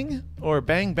 Yang Gang or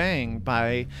Bang Bang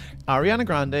by Ariana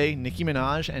Grande, Nicki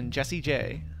Minaj, and Jessie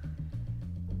J?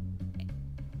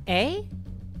 A?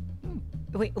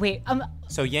 Wait.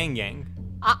 So Yang Yang.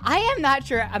 I am not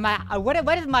sure. Am I? What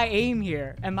is my aim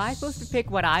here? Am I supposed to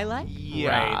pick what I like?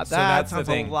 Yeah, right. So that sounds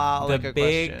the thing. A lot like a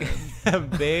question. The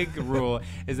big rule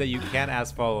is that you can't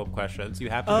ask follow-up questions. You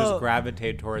have to just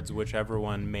gravitate towards whichever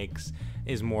one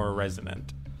is more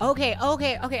resonant. Okay.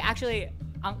 Actually,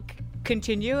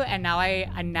 continue, and now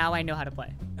I know how to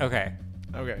play. Okay.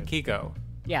 Kiko.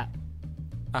 Yeah.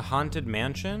 A haunted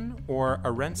mansion or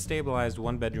a rent-stabilized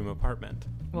one-bedroom apartment?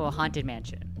 Well, a haunted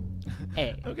mansion.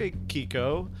 A. Okay,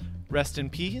 Kiko. Rest in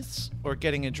peace or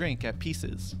getting a drink at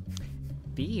Pieces?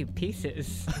 B.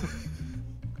 Pieces.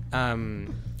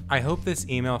 I hope this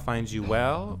email finds you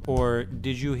well, or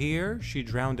did you hear she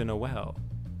drowned in a well?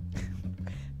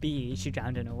 B. She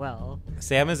drowned in a well.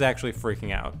 Sam is actually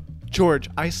freaking out. George,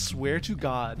 I swear to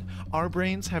God, our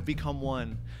brains have become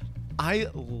one. My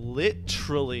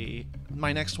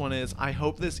next one is, I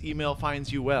hope this email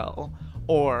finds you well,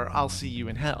 or I'll see you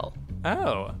in hell.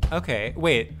 Oh, okay.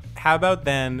 Wait, how about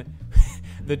then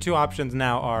the two options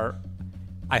now are,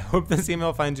 I hope this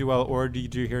email finds you well, or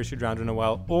did you hear she drowned in a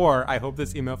well, or I hope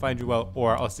this email finds you well,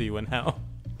 or I'll see you in hell.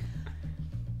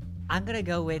 I'm going to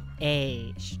go with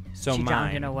A. She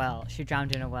drowned in a well. She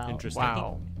drowned in a well. Interesting.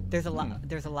 Wow. There's a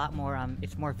lot more,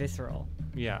 it's more visceral.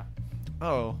 Yeah.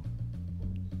 Oh.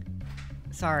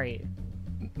 Sorry.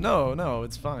 No,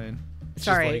 it's fine.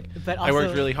 Sorry, but also, I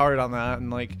worked really hard on that,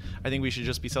 and I think we should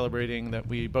just be celebrating that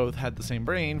we both had the same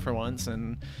brain for once,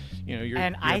 and you're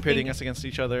pitting us against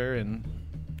each other, and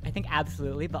I think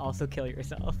absolutely, but also kill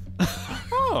yourself.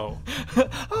 Oh.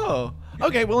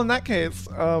 Okay. Well, in that case,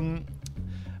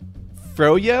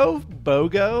 Froyo,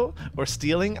 BOGO, or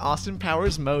stealing Austin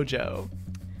Powers' mojo?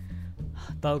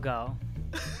 BOGO.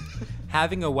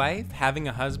 Having a wife, having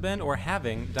a husband, or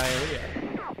having diarrhea?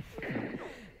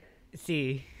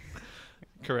 C.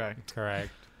 Correct.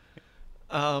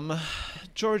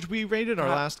 George, we rated our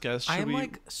last guest. I'm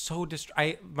like so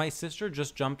my sister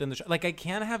just jumped in the show. Like I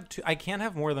can't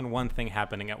have more than one thing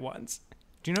happening at once.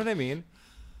 Do you know what I mean?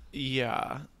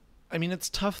 Yeah. I mean, it's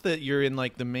tough that you're in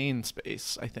like the main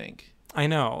space, I think. I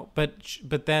know,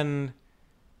 but then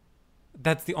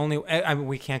that's the only. I mean,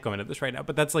 we can't go into this right now,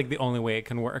 but that's like the only way it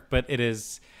can work. But it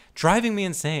is driving me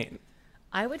insane.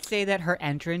 I would say that her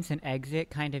entrance and exit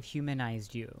kind of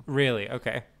humanized you. Really?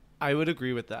 Okay. I would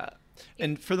agree with that.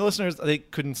 And for the listeners, they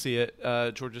couldn't see it.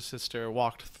 George's sister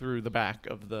walked through the back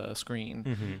of the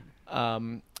screen.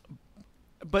 Mm-hmm.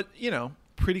 But, you know,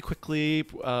 pretty quickly,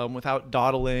 without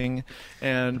dawdling.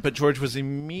 But George was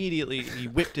immediately, he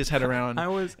whipped his head around.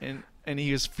 And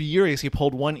he was furious. He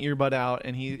pulled one earbud out,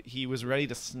 and he was ready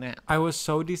to snap. I was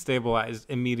so destabilized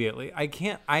immediately.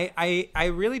 I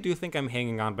really do think I'm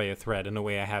hanging on by a thread in a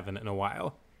way I haven't in a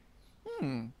while.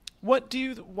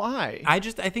 Why? I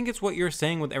think it's what you're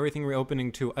saying with everything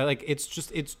reopening too.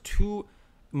 It's too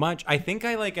much. I think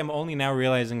I am only now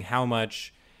realizing how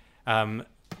much, kind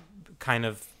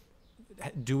of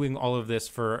doing all of this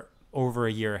for over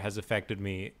a year has affected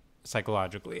me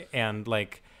psychologically. And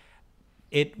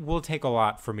it will take a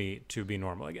lot for me to be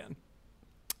normal again.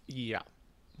 Yeah.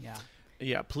 Yeah.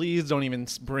 Yeah, please don't even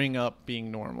bring up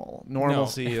being normal.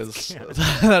 Normalcy is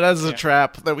that is a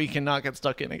trap that we cannot get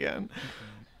stuck in again.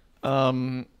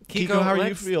 Kiko, how are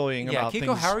you feeling about things?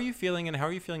 Kiko, how are you feeling, and how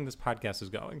are you feeling this podcast is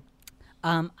going?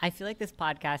 I feel like this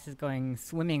podcast is going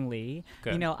swimmingly.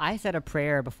 Good. You know, I said a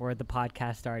prayer before the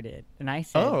podcast started, and I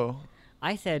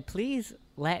said, please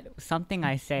let something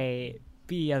I say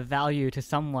be of value to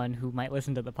someone who might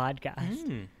listen to the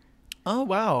podcast. Oh,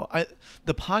 wow.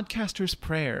 The podcaster's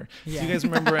prayer. Yeah. Do you guys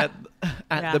remember at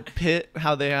the pit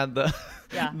how they had the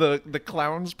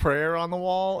clown's prayer on the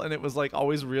wall, and it was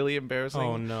always really embarrassing?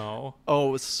 Oh, no. Oh,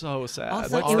 it was so sad.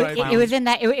 Also, it was in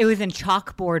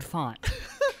chalkboard font.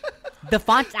 The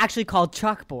font's actually called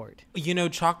chalkboard. You know,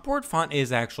 chalkboard font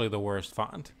is actually the worst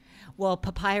font. Well,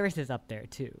 Papyrus is up there,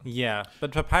 too. Yeah,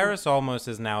 but Papyrus almost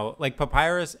is now...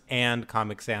 Papyrus and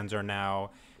Comic Sans are now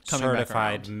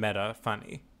certified meta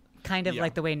funny. Kind of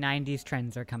like the way 90s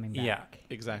trends are coming back. Yeah,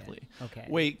 exactly. Yeah. Okay.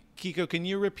 Wait, Kiko, can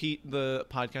you repeat the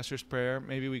podcaster's prayer?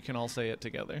 Maybe we can all say it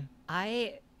together.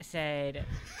 I said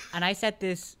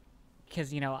this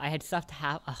because, you know, I had stuffed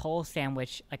a whole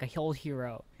sandwich, like a whole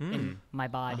hero in my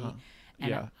body. Uh-huh.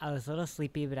 And I was a little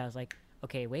sleepy, but I was like,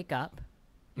 okay, wake up.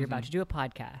 You're about to do a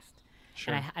podcast.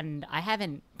 Sure. And I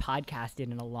haven't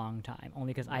podcasted in a long time,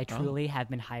 only because I truly have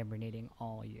been hibernating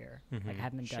all year. Mm-hmm. I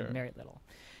haven't done very little.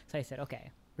 So I said,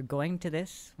 okay, we're going to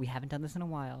this. We haven't done this in a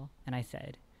while. And I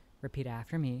said, repeat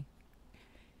after me.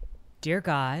 Dear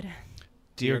God.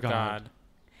 Dear God.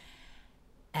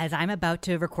 As I'm about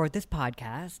to record this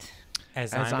podcast.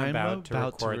 As I'm about to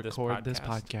record this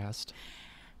podcast.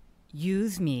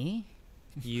 Use me.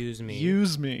 Use me.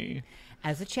 Use me.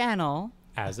 As a channel.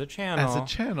 As a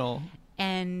channel.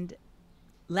 And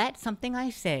let something I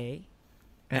say.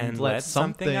 And let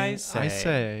something I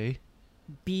say.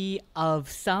 Be of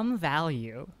some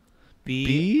value.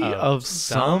 Be of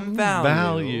some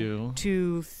value.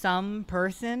 To some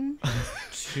person.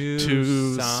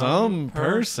 to some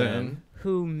person.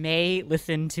 Who may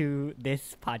listen to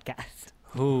this podcast.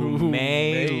 Who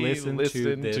may listen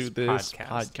to this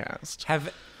podcast.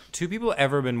 Have two people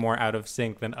ever been more out of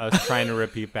sync than us trying to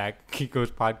repeat back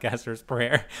Kiko's podcaster's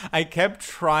prayer? I kept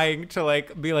trying to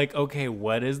be okay,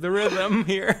 what is the rhythm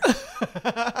here?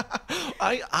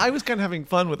 I was kind of having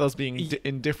fun with us being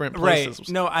in different places. Right.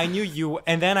 No, I knew you.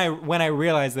 And then when I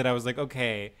realized that, I was like,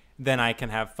 okay, then I can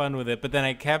have fun with it. But then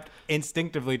I kept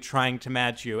instinctively trying to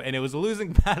match you, and it was a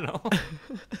losing battle.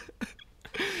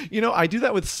 You know, I do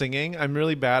that with singing. I'm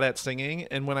really bad at singing.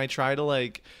 And when I try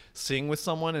to sing with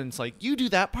someone and it's you do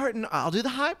that part and I'll do the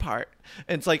high part.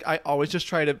 And it's I always just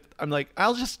try to, I'm I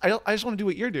just want to do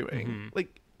what you're doing. Mm-hmm.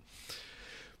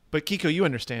 But Kiko, you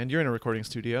understand. You're in a recording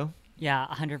studio. Yeah,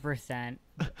 100%.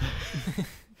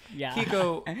 Yeah.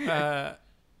 Kiko,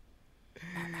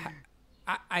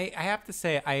 I have to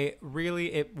say,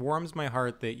 it warms my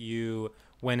heart that you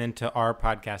went into our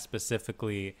podcast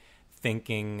specifically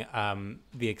thinking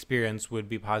the experience would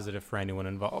be positive for anyone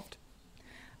involved.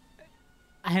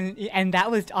 And that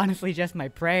was honestly just my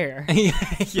prayer.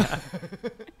 Yeah.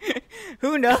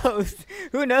 Who knows?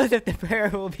 Who knows if the prayer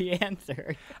will be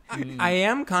answered? I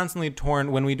am constantly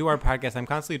torn. When we do our podcast, I'm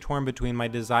constantly torn between my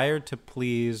desire to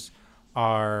please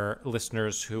our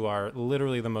listeners, who are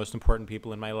literally the most important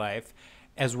people in my life,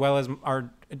 as well as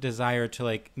our desire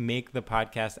to make the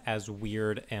podcast as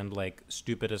weird and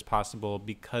stupid as possible,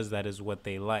 because that is what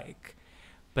they like.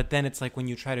 But then it's when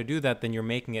you try to do that, then you're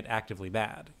making it actively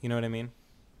bad. You know what I mean?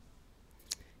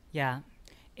 Yeah.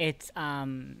 It's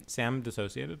Sam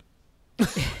dissociated.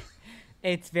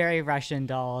 It's very Russian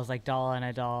dolls, like doll and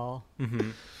a doll.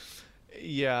 Mm-hmm.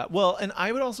 Yeah. Well, and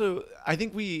I would also, I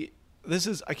think I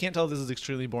can't tell if this is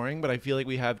extremely boring, but I feel like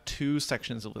we have two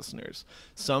sections of listeners.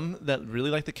 Some that really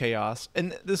like the chaos,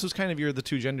 and this was kind of the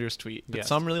two genders tweet, but yes.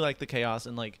 Some really like the chaos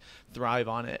and like thrive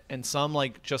on it. And some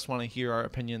like just want to hear our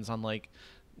opinions on like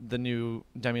the new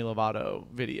Demi Lovato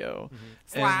video. Mm-hmm.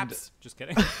 Slaps. Just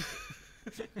kidding.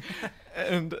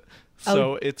 And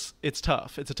so it's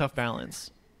tough. It's a tough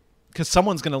balance because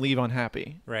someone's going to leave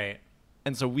unhappy. Right.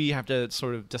 And so we have to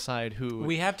sort of decide who.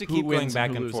 We have to keep going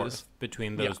back and loses. forth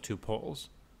between those two poles.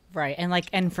 Right.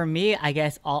 And for me, I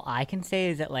guess all I can say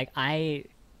is that like I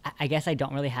guess I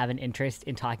don't really have an interest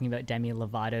in talking about Demi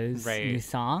Lovato's new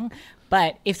song.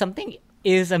 But if something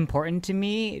is important to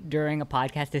me during a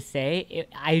podcast to say,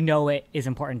 I know it is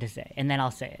important to say, and then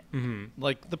I'll say it. Mm-hmm.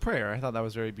 Like the prayer. I thought that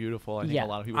was very beautiful. I think a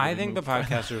lot of people. I think the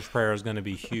podcaster's prayer is going to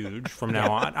be huge from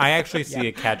now on. I actually see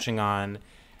it catching on,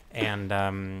 and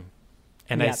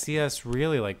I see us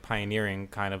really like pioneering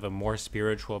kind of a more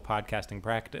spiritual podcasting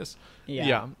practice.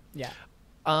 Yeah.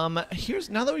 Here's,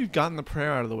 now that we've gotten the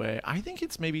prayer out of the way, I think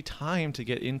it's maybe time to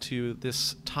get into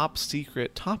this top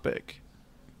secret topic.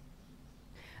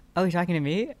 Oh, you're talking to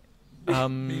me?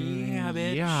 Yeah,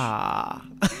 bitch. Yeah.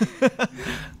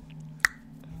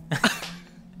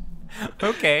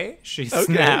 Okay. She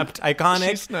snapped. Iconic.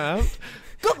 She snapped.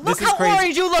 Look how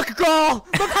orange you look, girl!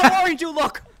 Look how orange you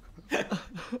look!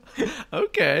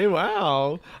 Okay,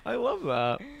 wow. I love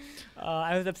that.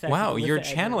 I was obsessed Wow, with Alyssa you're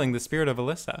Edwards. channeling the spirit of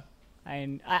Alyssa.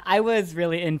 I was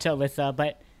really into Alyssa,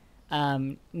 but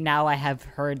now I have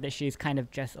heard that she's kind of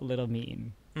just a little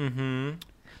mean. Mm-hmm.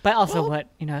 But also,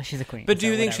 she's a queen. But do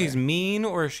you think she's mean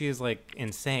or she's like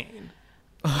insane?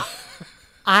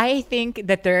 I think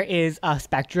that there is a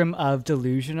spectrum of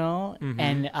delusional,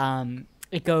 and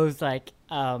it goes like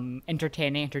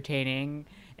entertaining,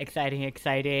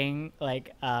 exciting,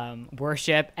 like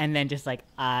worship, and then just like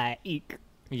eek.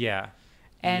 Yeah.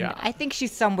 And I think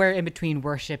she's somewhere in between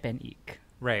worship and eek.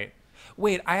 Right.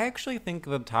 Wait, I actually think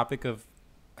the topic of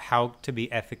how to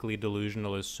be ethically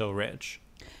delusional is so rich.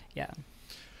 Yeah.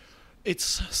 It's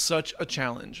such a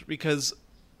challenge because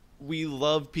we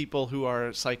love people who are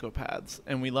psychopaths,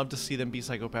 and we love to see them be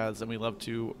psychopaths, and we love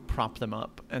to prop them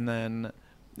up, and then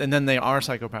they are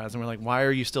psychopaths, and we're like, why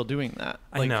are you still doing that?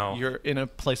 Like, I know. You're in a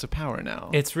place of power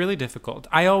now. It's really difficult.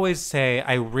 I always say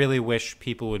I really wish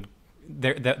people would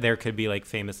there could be like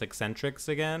famous eccentrics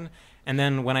again. And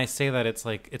then when I say that, it's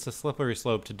like it's a slippery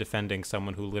slope to defending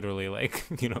someone who literally like,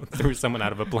 threw someone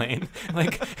out of a plane.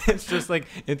 Like it's just like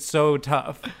it's so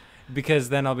tough. Because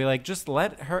then I'll be like, just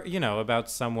let her, about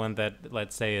someone that,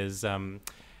 let's say, is,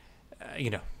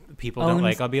 people don't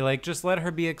like. I'll be like, just let her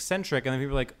be eccentric. And then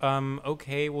people are like,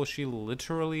 okay, well, she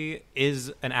literally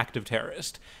is an active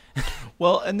terrorist.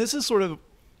 Well, and this is sort of,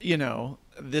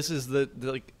 this is the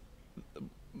like,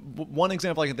 one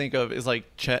example I can think of is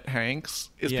like Chet Hanks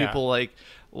is people like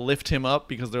lift him up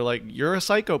because they're like, you're a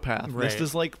psychopath. Right. This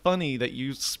is like funny that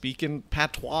you speak in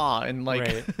patois and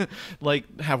like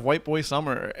like have white boy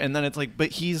summer, and then it's like,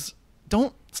 but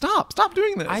stop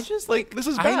doing this. I just like this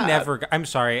is bad. I'm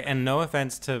sorry, and no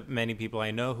offense to many people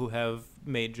I know who have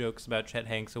made jokes about Chet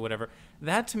Hanks or whatever.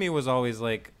 That to me was always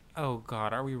like, oh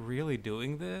God, are we really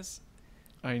doing this?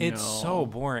 I know. It's so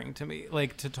boring to me.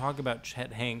 Like to talk about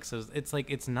Chet Hanks it's like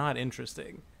it's not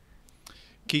interesting.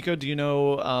 Kiko, do you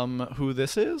know who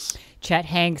this is? Chet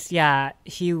Hanks, yeah.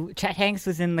 Chet Hanks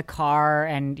was in the car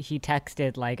and he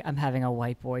texted like, I'm having a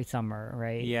white boy summer,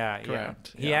 right? Yeah,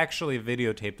 correct. Yeah. He actually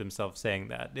videotaped himself saying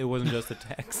that. It wasn't just a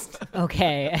text.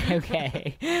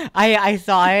 Okay. I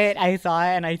saw it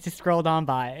and I just scrolled on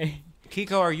by.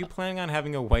 Kiko, are you planning on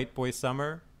having a white boy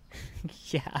summer?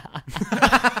 Yeah.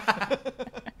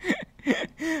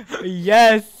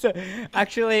 Yes,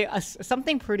 actually,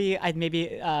 something pretty.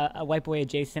 Maybe a white boy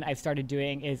adjacent. I've started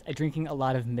doing is drinking a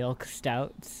lot of milk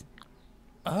stouts.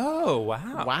 Oh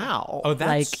wow! Oh,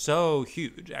 that's so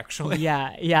huge, actually.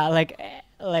 Yeah,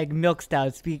 like milk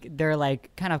stouts. They're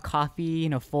like kind of coffee,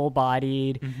 full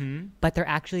bodied, but they're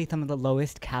actually some of the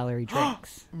lowest calorie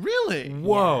drinks. Really?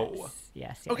 Whoa.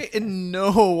 Yes. Okay, and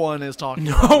no one is talking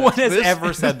about No one has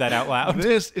ever said that out loud.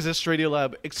 This is a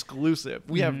Stradiolab exclusive.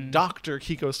 We have Dr.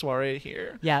 Kiko Soiree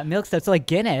here. Yeah, milk stout. So like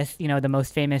Guinness, the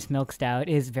most famous milk stout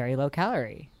is very low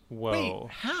calorie. Whoa.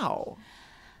 Wait, how?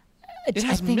 It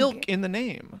has milk in the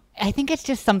name. I think it's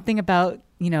just something about,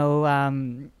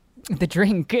 the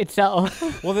drink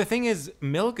itself. Well, the thing is,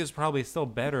 milk is probably still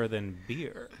better than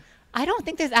beer. I don't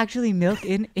think there's actually milk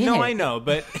in no, it. I know,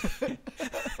 but...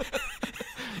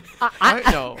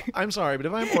 No, I'm sorry, but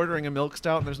if I'm ordering a milk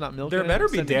stout and there's not milk There in better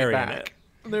it, be I'm sending dairy in back. it.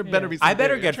 There better be some I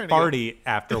better dairy. get I'm trying to farty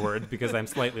afterwards because I'm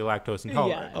slightly lactose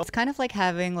intolerant. It's kind of like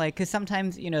having because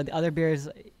sometimes the other beers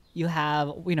you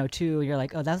have 2, you're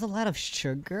like, oh, that was a lot of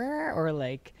sugar, or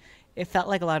like it felt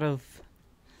like a lot of,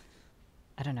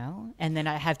 I don't know. And then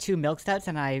I have 2 milk stouts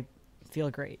and I feel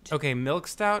great. Okay, milk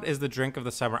stout is the drink of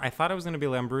the summer. I thought it was going to be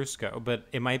Lambrusco, but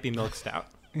it might be milk stout.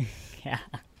 Yeah.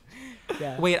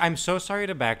 Wait, I'm so sorry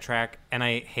to backtrack, and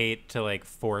I hate to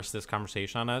force this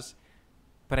conversation on us,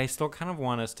 but I still kind of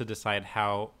want us to decide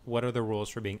what are the rules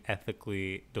for being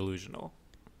ethically delusional.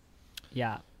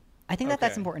 Yeah. I think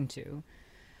that's important too.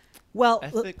 Well,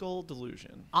 ethical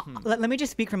delusion. Let me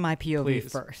just speak from my POV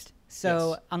Please. first.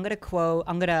 So I'm going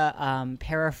to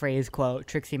paraphrase quote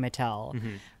Trixie Mattel.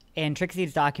 Mm-hmm. In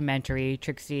Trixie's documentary,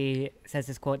 Trixie says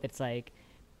this quote that's like,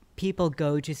 people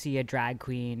go to see a drag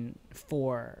queen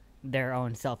for their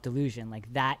own self-delusion.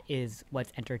 Like, that is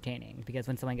what's entertaining. Because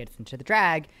when someone gets into the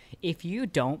drag, if you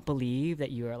don't believe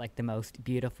that you are the most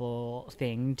beautiful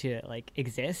thing to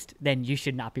exist, then you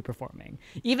should not be performing.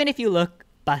 Even if you look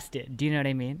busted. Do you know what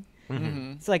I mean?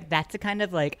 Mm-hmm. So that's a kind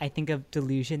of I think of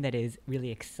delusion that is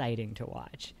really exciting to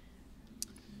watch.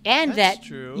 And That's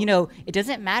true. It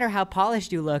doesn't matter how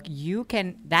polished you look.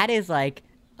 That is a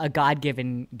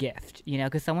God-given gift,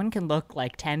 because someone can look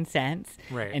like 10 cents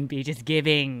and be just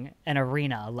giving an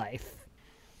arena life.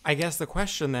 I guess the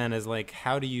question then is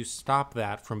how do you stop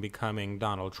that from becoming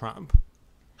Donald Trump?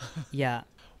 Yeah.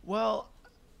 Well,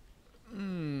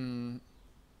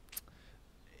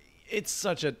 it's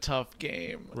such a tough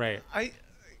game. Right.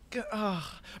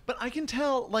 But I can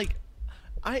tell,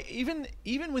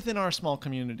 even within our small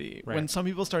community, when some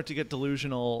people start to get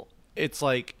delusional, it's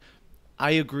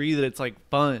I agree that it's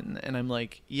fun, and I'm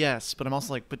yes, but I'm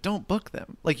also but don't book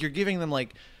them. You're giving them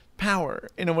power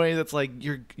in a way that's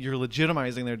you're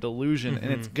legitimizing their delusion,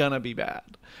 and it's gonna be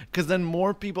bad. Because then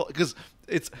more people, because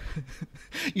it's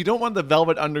you don't want the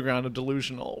Velvet Underground of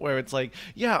delusional, where it's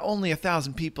only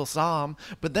 1,000 people saw him,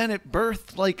 but then it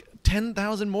birthed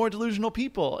 10,000 more delusional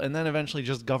people, and then eventually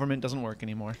just government doesn't work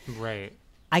anymore. Right.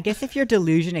 I guess if your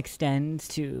delusion extends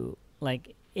to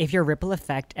if your ripple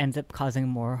effect ends up causing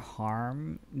more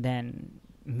harm, then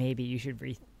maybe you should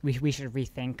we should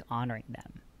rethink honoring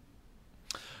them.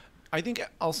 I think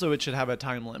also it should have a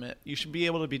time limit. You should be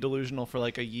able to be delusional for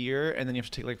a year, and then you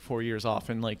have to take 4 years off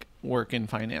and work in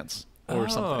finance or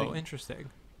something. Oh, interesting.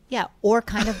 Yeah, or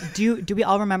kind of do we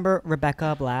all remember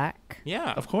Rebecca Black?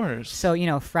 Yeah, of course.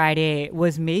 So Friday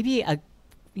was maybe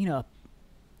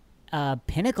a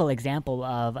pinnacle example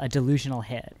of a delusional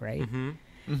hit, right? Mm-hmm.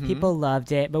 Mm-hmm. People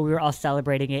loved it, but we were all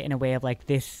celebrating it in a way of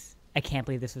this, I can't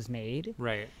believe this was made.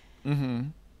 Right. Mm-hmm.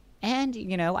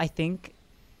 And, I think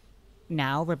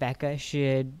now Rebecca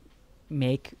should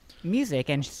make music,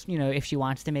 and, if she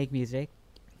wants to make music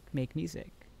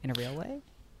in a real way.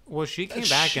 Well, she came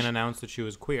back and announced that she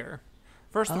was queer.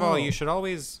 First of all, you should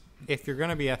always, if you're going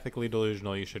to be ethically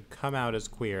delusional, you should come out as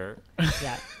queer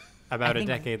about a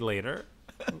decade later.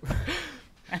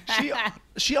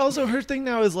 She also, her thing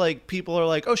now is people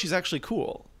are oh, she's actually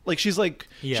cool. She's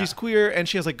she's queer and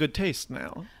she has good taste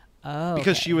now. Oh,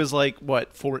 because she was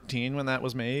 14 when that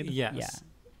was made. Yes.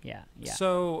 Yeah.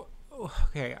 So,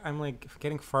 okay, I'm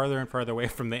getting farther and farther away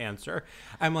from the answer.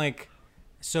 I'm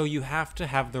so you have to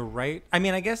have the right. I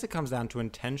mean, I guess it comes down to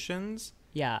intentions.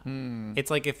 Yeah. It's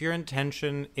if your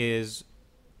intention is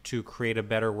to create a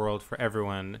better world for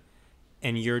everyone,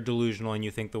 and you're delusional and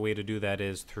you think the way to do that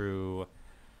is through,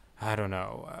 I don't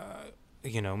know,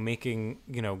 making,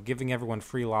 giving everyone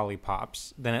free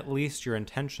lollipops, then at least your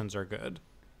intentions are good.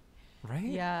 Right?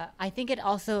 Yeah, I think it's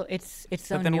so But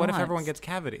then nuanced. what if everyone gets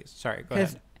cavities? Sorry, go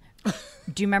ahead.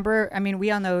 Do you remember,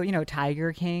 we all know,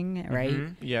 Tiger King, right?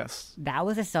 Mm-hmm. Yes. That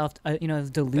was a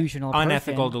delusional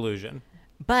unethical person. delusion.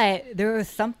 But there was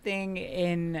something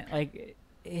in,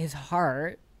 his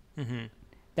heart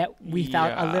that we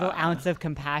felt a little ounce of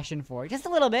compassion for. Just a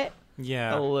little bit.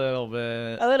 Yeah. A little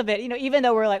bit. A little bit. Even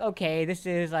though we're okay, this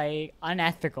is,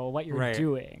 unethical, what you're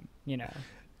doing,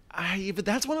 But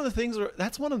that's one of the things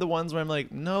that's one of the ones where I'm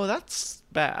no, that's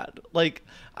bad.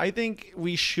 I think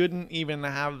we shouldn't even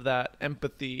have that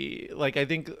empathy. I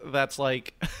think that's I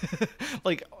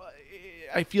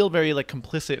feel very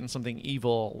complicit in something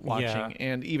evil watching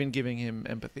and even giving him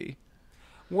empathy.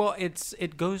 Well,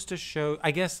 it goes to show,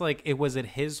 I guess, was it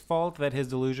his fault that his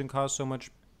delusion caused so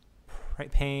much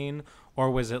pain,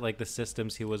 or was it the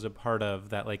systems he was a part of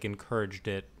that encouraged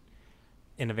it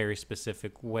in a very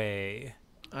specific way?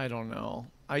 I don't know.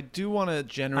 I do want to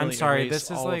generally I'm sorry, erase this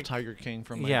is all of Tiger King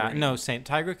from my brain. No,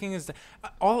 Tiger King is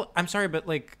all. I'm sorry, but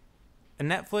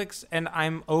Netflix, and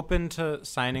I'm open to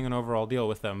signing an overall deal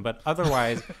with them. But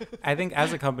otherwise, I think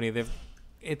as a company,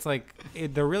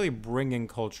 they're really bringing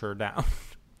culture down.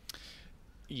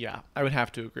 Yeah, I would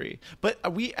have to agree.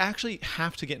 But we actually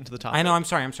have to get into the topic. I know. I'm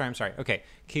sorry. Okay,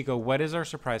 Kiko, what is our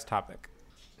surprise topic?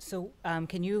 So,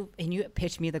 can you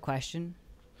pitch me the question?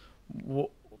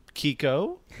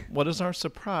 Kiko, what is our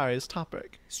surprise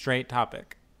topic? Straight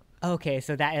topic. Okay,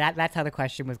 so that's how the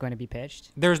question was going to be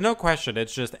pitched. There's no question.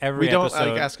 It's just every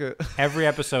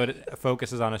episode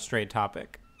focuses on a straight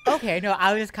topic. Okay, no,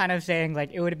 I was just kind of saying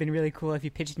it would have been really cool if you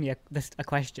pitched me a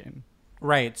question.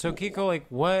 Right. So Kiko,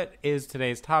 what is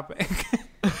today's topic?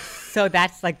 So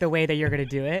that's the way that you're going to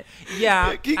do it?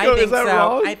 Yeah, Kiko, I think is that so.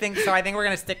 wrong? I think so. I think we're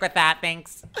going to stick with that.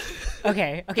 Thanks.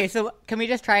 Okay, so can we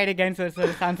just try it again so it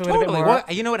sounds a little bit more...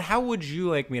 What, you know what? How would you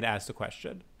like me to ask the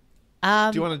question?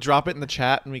 Do you want to drop it in the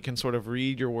chat and we can sort of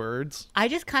read your words? I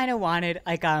just kind of wanted,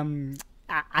 I kind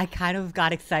of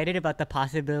got excited about the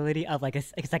possibility of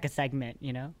it's like a segment,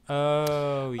 you know?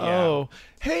 Oh, yeah. Oh,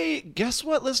 hey, guess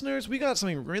what, listeners? We got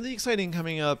something really exciting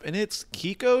coming up, and it's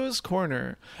Kiko's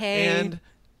Corner. Hey.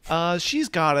 And she's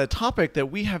got a topic that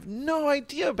we have no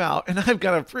idea about, and I've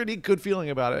got a pretty good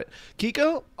feeling about it.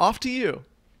 Kiko, off to you.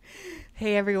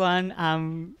 Hey, everyone.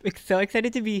 I'm so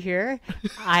excited to be here.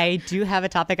 I do have a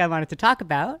topic I wanted to talk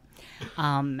about.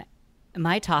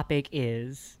 My topic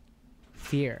is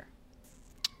fear.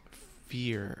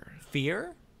 Fear.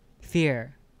 Fear?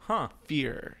 Fear. Huh.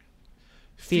 Fear.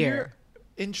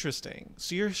 Interesting.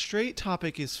 So your straight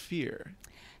topic is fear.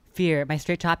 Fear. My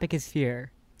straight topic is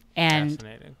fear. And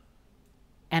fascinating.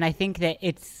 And I think that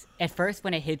it's, at first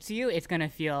when it hits you, it's going to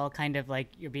feel kind of like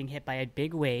you're being hit by a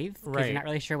big wave because you're not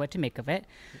really sure what to make of it.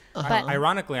 But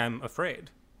ironically, I'm afraid.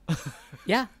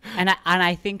 Yeah. And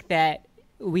I think that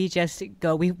we just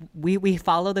go, we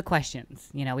follow the questions,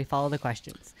 we follow the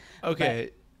questions. Okay.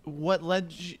 But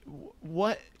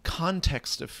what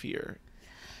context of fear?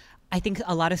 I think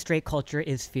a lot of straight culture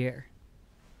is fear.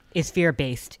 Is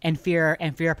fear-based and fear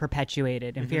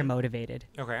perpetuated and fear motivated.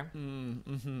 Okay.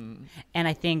 Mm-hmm. And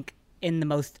I think in the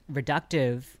most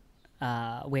reductive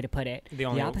way to put it, the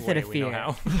opposite of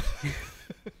fear.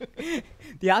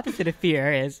 The opposite of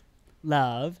fear is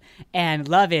love, and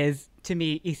love is, to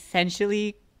me,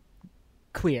 essentially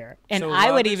queer. And so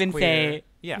I would even say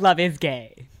love is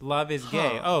gay. Love is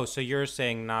gay. Oh, so you're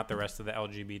saying not the rest of the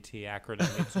LGBT acronym,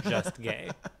 it's just gay.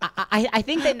 I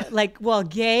think that,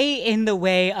 gay in the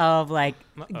way of,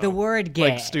 the word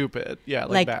gay. Like stupid. Yeah,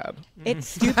 like bad. It's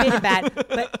stupid and bad,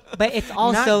 but it's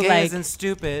also not gay as in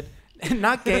stupid.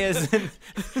 Not gay as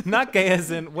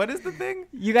in, what is the thing?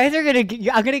 You guys are I'm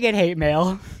going to get hate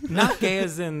mail. Not gay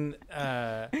as in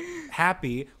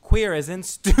happy, queer as in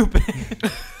stupid.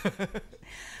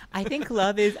 I think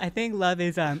love is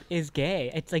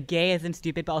gay. It's gay as in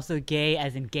stupid, but also gay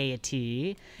as in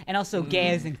gaiety, and also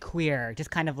gay as in queer.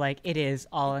 Just kind of it is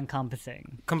all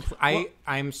encompassing.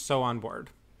 I'm so on board.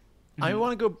 I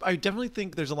want to go. I definitely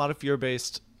think there's a lot of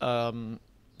fear-based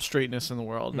straightness in the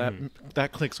world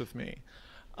that clicks with me.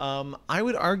 I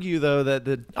would argue though that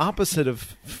the opposite of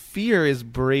fear is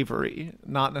bravery,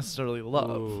 not necessarily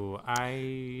love. Ooh,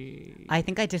 I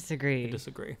think I disagree.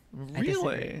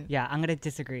 Really? Yeah, I'm gonna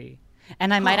disagree,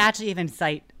 and I might actually even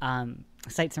cite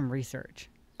some research.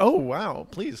 Oh wow!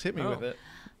 Please hit me with it.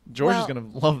 George is gonna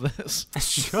love this.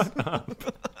 Shut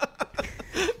up.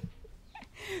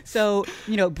 So,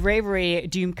 bravery,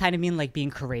 do you kind of mean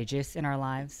being courageous in our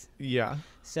lives? Yeah.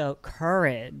 So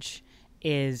courage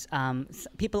is,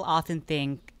 people often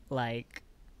think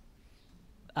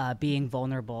being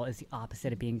vulnerable is the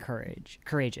opposite of being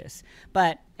courageous.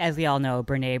 But as we all know,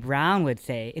 Brene Brown would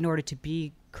say, in order to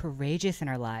be courageous in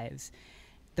our lives,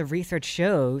 the research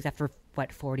shows after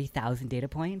 40,000 data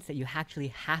points that you actually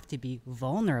have to be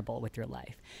vulnerable with your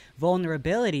life.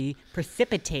 Vulnerability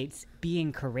precipitates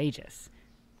being courageous.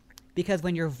 Because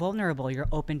when you're vulnerable, you're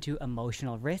open to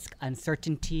emotional risk,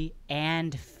 uncertainty,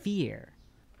 and fear.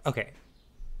 Okay.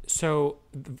 So,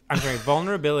 I'm sorry,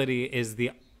 vulnerability is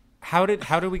the... How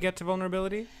did we get to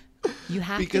vulnerability? You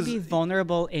have to be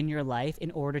vulnerable in your life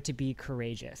in order to be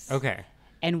courageous. Okay.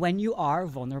 And when you are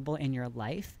vulnerable in your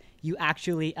life, you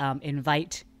actually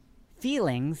invite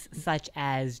feelings such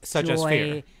as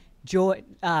fear. Joy,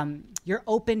 you're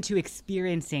open to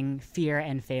experiencing fear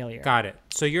and failure. Got it.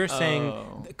 So you're saying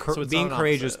so being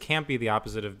courageous can't be the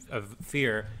opposite of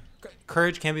fear.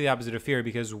 Courage can't be the opposite of fear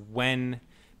because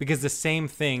the same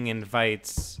thing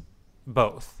invites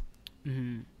both.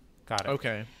 Mm-hmm. Got it.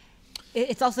 Okay.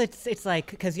 It's also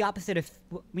because the opposite of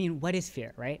what is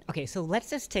fear, right? Okay, so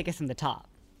let's just take it from the top.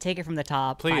 Take it from the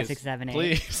top. Please. 5, 6, 7, 8.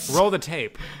 Please roll the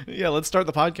tape. Yeah, let's start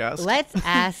the podcast. Let's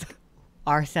ask.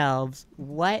 ourselves,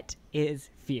 what is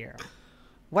fear?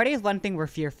 What is one thing we're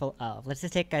fearful of? Let's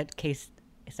just take a case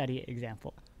study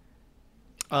example.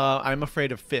 I'm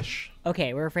afraid of fish.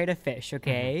 Okay, we're afraid of fish,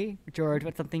 okay? George,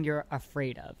 what's something you're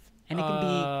afraid of? And it can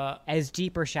be as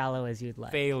deep or shallow as you'd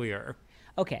like. Failure.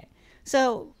 Okay,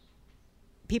 so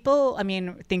people,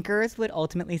 thinkers would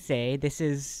ultimately say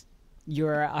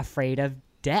you're afraid of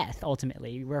death,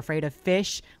 ultimately. We're afraid of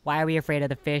fish. Why are we afraid of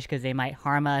the fish? Because they might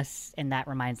harm us, and that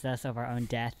reminds us of our own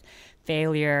death.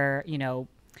 Failure,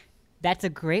 that's a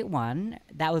great one.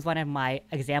 That was one of my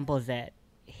examples that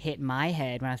hit my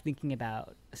head when I was thinking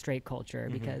about straight culture,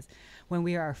 because when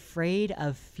we are afraid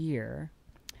of fear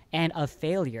and of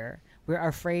failure, we're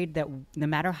afraid that no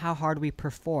matter how hard we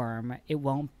perform, it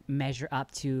won't measure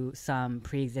up to some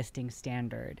pre-existing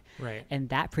standard. Right. And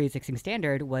that pre-existing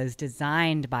standard was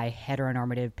designed by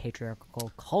heteronormative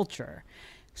patriarchal culture,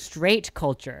 straight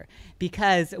culture,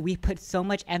 because we put so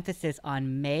much emphasis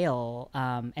on male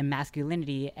and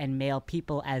masculinity and male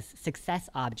people as success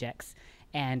objects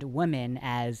and women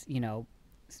as,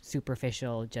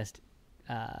 superficial, just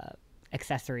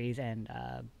accessories and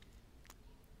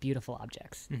beautiful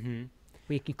objects.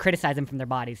 We can criticize them from their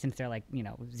bodies since they're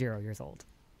 0 years old.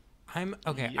 I'm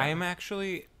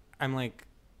like,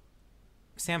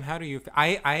 Sam, how do you?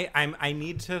 I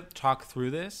need to talk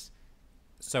through this,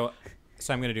 so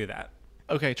I'm gonna do that.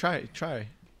 Okay, try.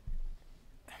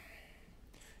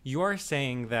 You are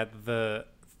saying that the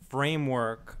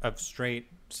framework of straight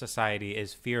society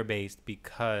is fear-based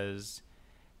because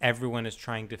everyone is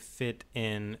trying to fit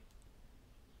in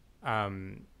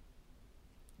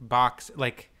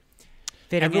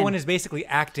everyone is basically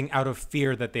acting out of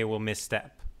fear that they will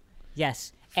misstep.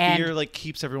 Yes. Fear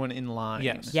keeps everyone in line.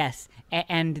 Yes.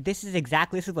 And this is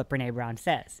what Brene Brown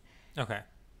says. Okay.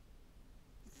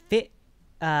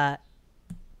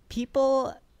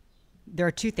 People, there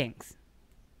are two things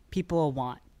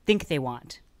people think they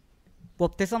want.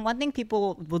 Well, there's one thing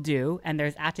people will do, and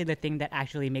there's actually the thing that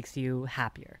actually makes you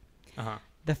happier.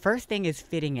 The first thing is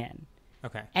fitting in.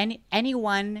 Okay.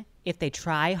 Anyone, if they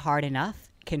try hard enough,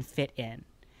 can fit in.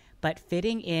 But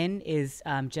fitting in is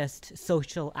just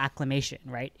social acclimation,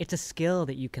 right? It's a skill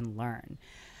that you can learn.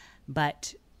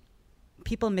 But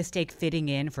people mistake fitting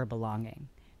in for belonging.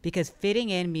 Because fitting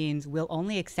in means we'll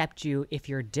only accept you if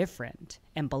you're different.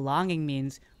 And belonging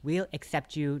means we'll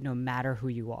accept you no matter who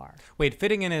you are. Wait,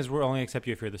 fitting in is we'll only accept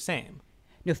you if you're the same.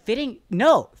 Fitting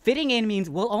in means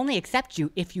we'll only accept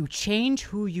you if you change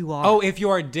who you are. Oh, if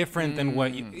you are different than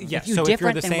what you... Yes, so if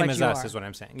you're the same as us is what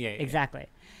I'm saying. Yeah. Exactly.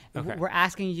 Okay. We're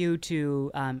asking you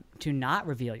to not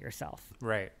reveal yourself.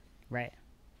 Right.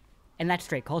 And that's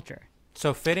straight culture.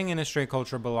 So fitting in is straight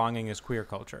culture, belonging is queer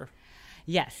culture.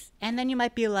 Yes. And then you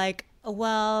might be like,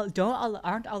 well,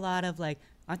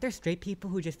 aren't there straight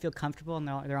people who just feel comfortable in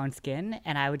their own skin?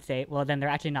 And I would say, well, then they're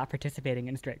actually not participating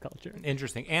in straight culture.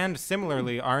 Interesting. And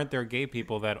similarly, aren't there gay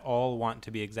people that all want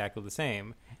to be exactly the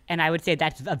same? And I would say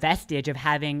that's a vestige of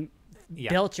having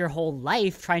built your whole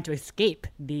life trying to escape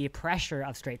the pressure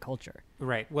of straight culture.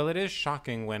 Right. Well, it is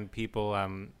shocking when people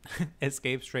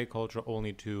escape straight culture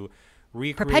only to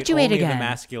recreate perpetuate only again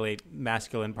the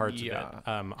masculine parts of it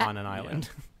on an island.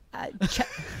 I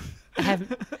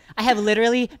have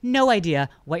literally no idea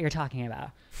what you're talking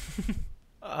about.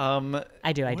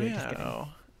 I do.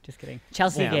 Just kidding.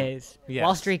 Chelsea gays. Yes.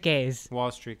 Wall Street gays.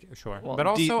 Wall Street, sure. Well, but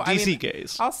also, DC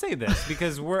gays. I'll say this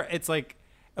because it's like,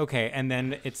 okay, and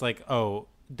then it's like, oh,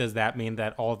 does that mean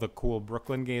that all the cool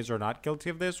Brooklyn gays are not guilty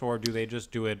of this, or do they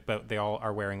just do it, but they all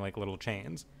are wearing little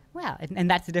chains? Wow, and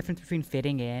that's the difference between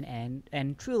fitting in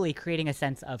and truly creating a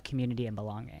sense of community and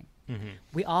belonging.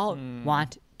 We all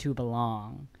want to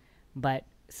belong, but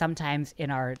sometimes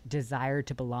in our desire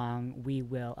to belong, we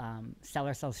will sell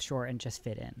ourselves short and just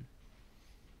fit in.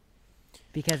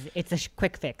 Because it's a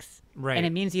quick fix. Right. And it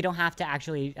means you don't have to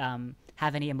actually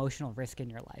have any emotional risk in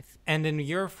your life. And in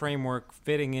your framework,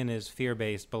 fitting in is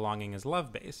fear-based, belonging is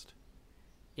love-based.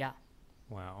 Yeah.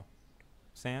 Wow.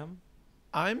 Sam?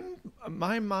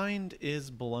 My mind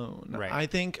is blown. Right. I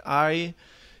think I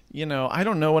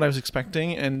don't know what I was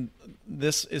expecting, and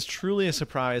this is truly a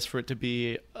surprise for it to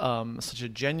be such a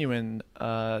genuine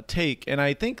take. And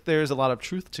I think there's a lot of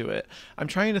truth to it. I'm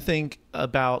trying to think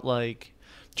about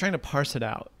trying to parse it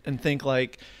out and think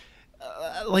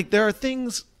there are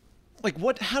things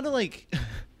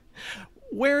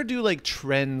where do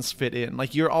trends fit in?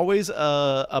 You're always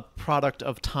a product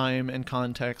of time and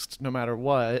context, no matter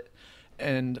what.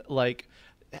 And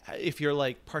if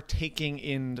you're partaking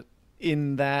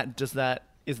in that,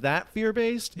 is that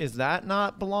fear-based? Is that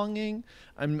not belonging?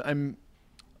 I'm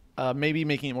maybe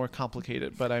making it more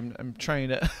complicated, but I'm trying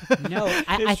to. No,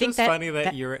 I It's think just that funny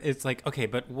that it's like, okay,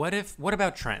 but what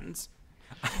about trends?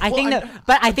 I think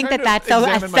that's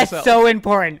so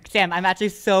important. Sam, I'm actually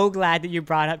so glad that you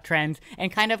brought up trends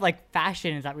and kind of like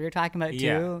fashion is that we were talking about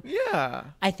too. Yeah.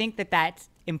 I think that's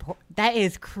important. That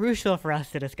is crucial for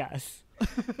us to discuss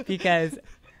because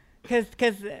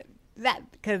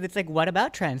it's like, what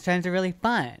about trends? Trends are really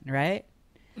fun, right?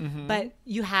 Mm-hmm. But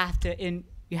you have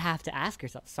to ask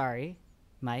yourself. Sorry,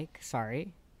 Mike.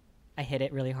 Sorry, I hit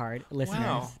it really hard, listeners.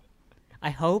 Wow. I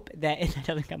hope that it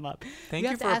doesn't come up. Thank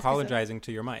you for apologizing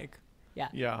to your mic. Yeah.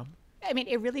 Yeah. I mean,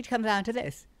 it really comes down to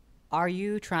this. Are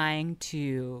you trying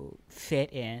to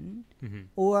fit in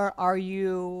or are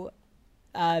you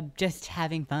just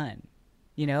having fun?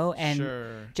 You know?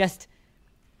 And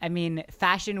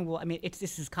fashion will,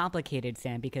 this is complicated,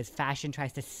 Sam, because fashion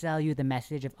tries to sell you the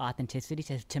message of authenticity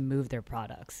to move their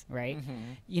products, right?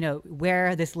 Mm-hmm. You know,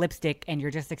 wear this lipstick and you're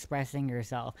just expressing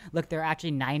yourself. Look, there are actually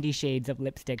 90 shades of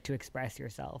lipstick to express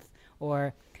yourself.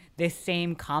 Or this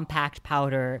same compact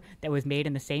powder that was made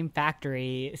in the same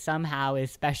factory somehow is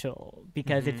special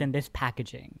because it's in this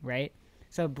packaging, right?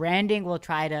 So branding will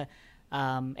try to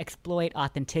exploit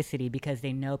authenticity because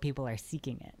they know people are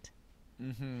seeking it.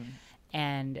 Mm-hmm.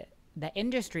 And the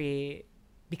industry,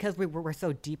 because we're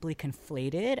so deeply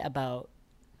conflated about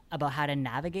how to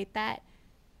navigate that,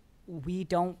 we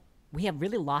have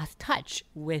really lost touch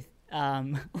with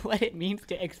what it means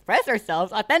to express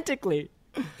ourselves authentically.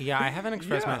 Yeah, I haven't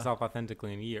expressed myself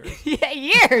authentically in years. Yeah,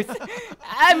 years.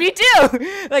 Me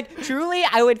too. Like, truly,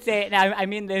 I would say, and I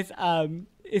mean this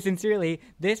sincerely,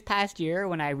 this past year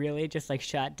when I really just like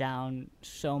shut down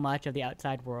so much of the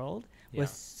outside world was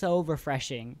so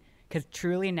refreshing. Because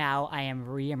truly now I am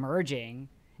re-emerging.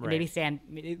 Right. Maybe, Sam,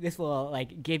 this will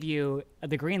like give you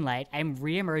the green light. I'm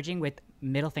re-emerging with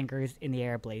middle fingers in the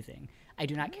air blazing. I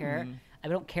do not care. I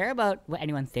don't care about what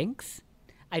anyone thinks.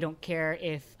 I don't care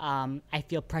if I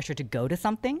feel pressure to go to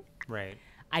something. Right.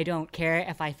 I don't care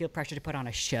if I feel pressure to put on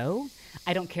a show.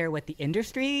 I don't care what the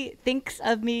industry thinks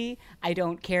of me. I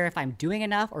don't care if I'm doing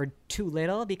enough or too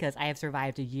little because I have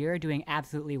survived a year doing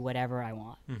absolutely whatever I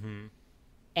want. Mm-hmm.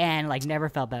 And like never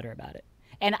felt better about it.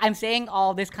 And I'm saying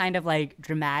all this kind of like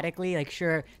dramatically, like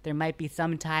sure, there might be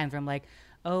some times where I'm like,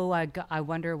 oh, I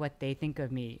wonder what they think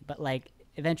of me. But like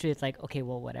eventually it's like, okay,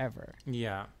 well, whatever.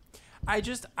 Yeah. I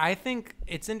think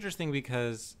it's interesting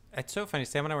because it's so funny.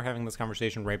 Sam and I were having this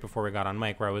conversation right before we got on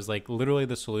mic where I was like, literally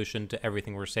the solution to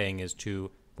everything we're saying is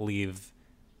to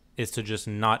just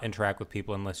not interact with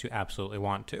people unless you absolutely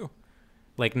want to.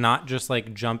 Like not just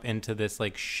like jump into this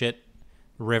like shit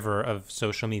river of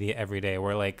social media every day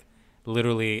where like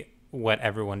literally what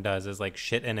everyone does is like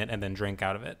shit in it and then drink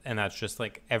out of it, and that's just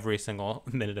like every single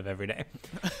minute of every day.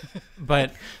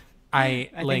 But I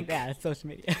like think that social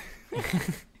media.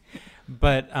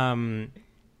 but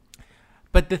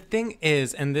the thing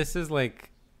is, and this is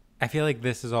like, I feel like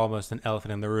this is almost an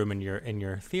elephant in the room in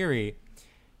your theory,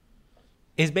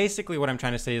 is basically what I'm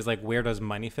trying to say is like, where does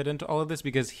money fit into all of this?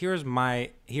 Because here's my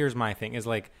thing is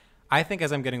like, I think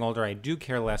as I'm getting older, I do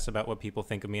care less about what people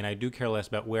think of me, and I do care less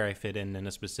about where I fit in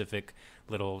a specific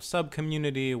little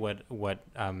sub-community, what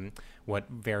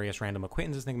various random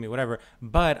acquaintances think of me, whatever.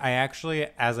 But I actually,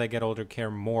 as I get older,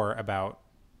 care more about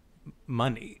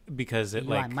money because it you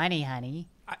want money, honey.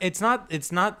 It's not.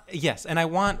 Yes, and I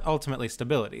want ultimately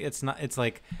stability. It's not. It's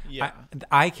like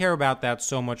I care about that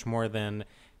so much more than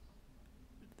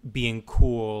being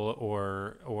cool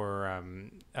or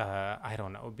I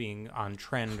don't know, being on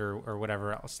trend or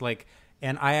whatever else. Like,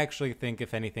 and I actually think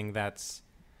if anything that's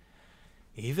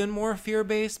even more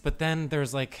fear-based, but then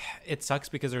there's like, it sucks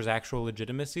because there's actual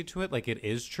legitimacy to it. Like it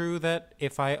is true that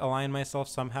if I align myself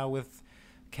somehow with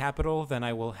capital, then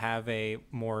I will have a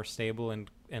more stable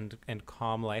and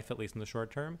calm life, at least in the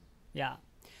short term. Yeah.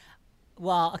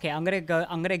 Well, okay, I'm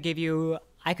gonna give you,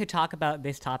 I could talk about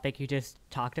this topic you just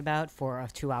talked about for a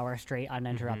 2 hour straight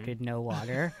uninterrupted, no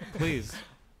water. Please.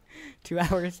 2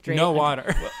 hours straight. No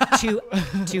water.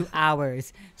 2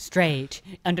 hours straight,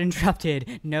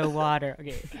 uninterrupted, no water.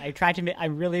 Okay, I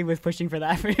really was pushing for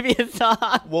that previous song.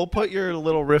 We'll put your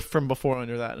little riff from before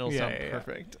under that, and it'll sound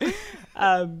perfect.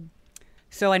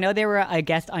 So I know they were a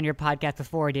guest on your podcast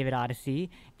before, David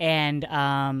Odyssey, and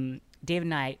David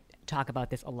and I talk about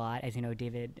this a lot. As you know,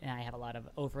 David and I have a lot of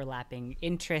overlapping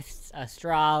interests: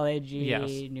 astrology,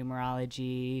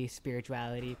 numerology,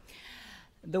 spirituality.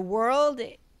 The world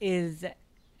is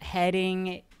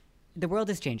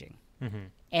changing,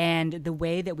 and the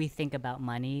way that we think about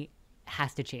money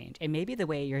has to change. And maybe the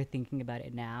way you're thinking about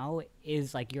it now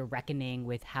is like you're reckoning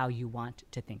with how you want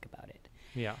to think about it.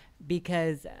 Yeah.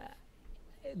 Because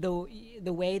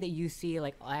the way that you see,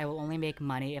 like, I will only make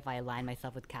money if I align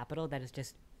myself with capital, that is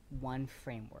just one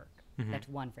framework. That's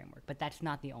one framework, but it's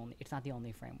not the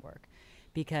only framework,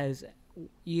 because you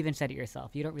even said it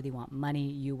yourself. You don't really want money.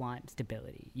 You want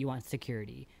stability. You want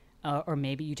security, or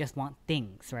maybe you just want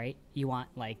things, right? You want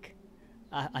like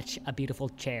a beautiful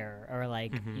chair, or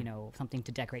like something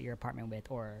to decorate your apartment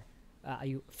with, or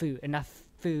enough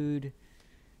food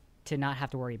to not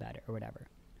have to worry about it, or whatever.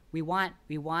 We want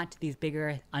these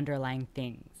bigger underlying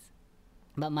things,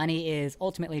 but money is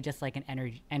ultimately just like an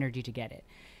energy to get it.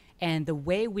 And the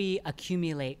way we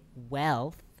accumulate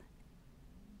wealth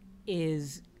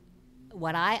is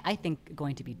what I think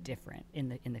going to be different in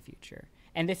the future.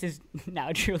 And this is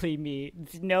now truly me.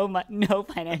 No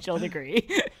financial degree.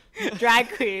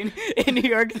 Drag queen in New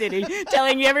York City,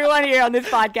 telling everyone here on this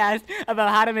podcast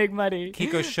about how to make money.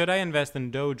 Kiko, should I invest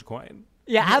in Dogecoin?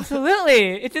 Yeah,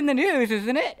 absolutely. It's in the news,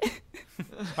 isn't it?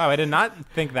 Wow, I did not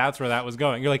think that's where that was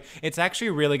going. You're like, it's actually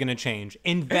really going to change.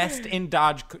 Invest in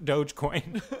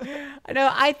Dogecoin.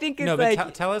 No, I think it's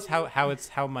but tell us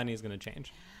how money is going to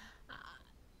change.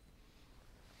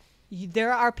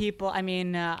 There are people. I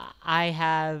mean,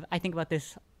 I think about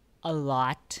this a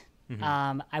lot. Do you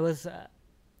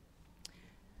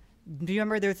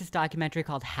remember there was this documentary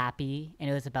called Happy, and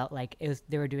it was about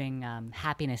they were doing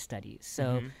happiness studies.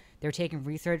 So they were taking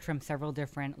research from several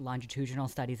different longitudinal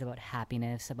studies about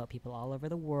happiness, about people all over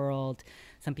the world.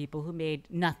 Some people who made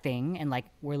nothing and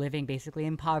were living basically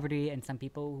in poverty, and some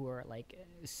people who were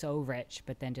so rich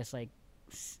but then just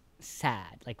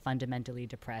sad, fundamentally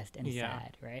depressed and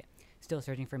sad, right? Still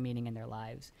searching for meaning in their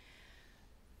lives.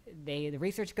 The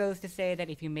research goes to say that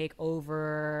if you make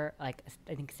over I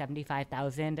think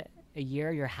 $75,000 a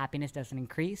year, your happiness doesn't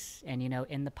increase. And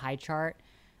in the pie chart,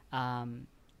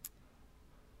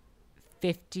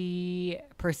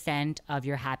 50% of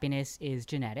your happiness is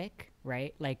genetic,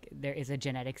 right? There is a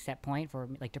genetic set point for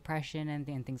depression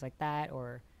and things like that,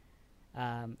 or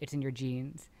it's in your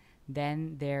genes.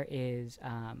 Then there is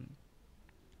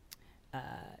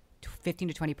 15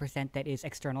 to 20% that is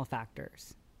external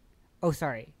factors.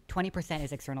 20%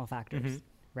 is external factors,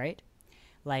 right?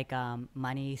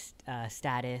 Money,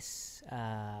 status,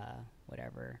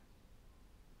 whatever.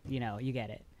 You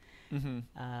get it.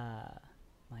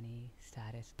 Money,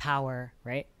 status, power,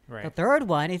 right? Right. The third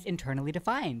one is internally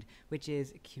defined, which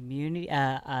is community,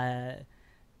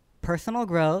 personal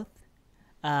growth,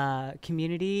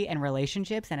 community and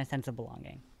relationships, and a sense of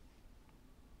belonging.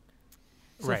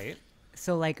 Right.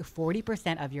 So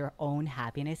 40% of your own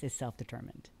happiness is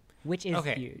self-determined, which is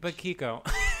huge. But Kiko.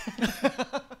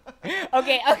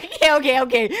 Okay.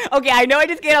 I know I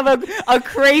just gave a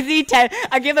crazy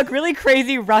I gave a really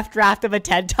crazy rough draft of a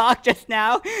TED Talk just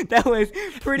now. That was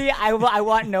pretty. I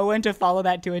want no one to follow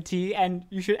that to a T, and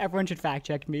everyone should fact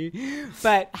check me.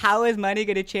 But how is money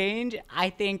going to change?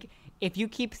 I think if you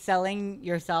keep selling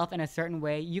yourself in a certain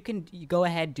way, you go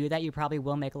ahead, do that. You probably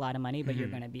will make a lot of money, but you're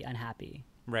going to be unhappy.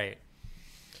 Right.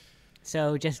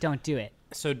 So just don't do it.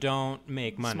 So don't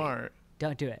make money. Smart.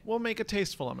 Don't do it. We'll make a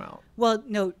tasteful amount. Well,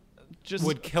 no. Just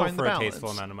would kill for a tasteful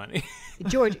amount of money.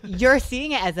 George, you're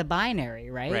seeing it as a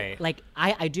binary, right? Right.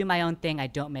 I do my own thing, I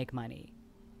don't make money.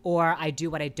 Or I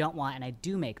do what I don't want and I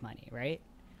do make money, right?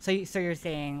 So you're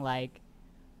saying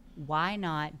why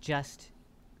not just,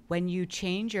 when you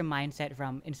change your mindset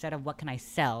from, instead of what can I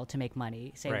sell to make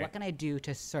money, say what can I do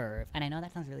to serve? And I know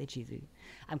that sounds really cheesy.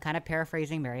 I'm kind of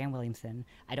paraphrasing Marianne Williamson.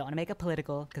 I don't want to make it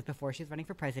political, because before she was running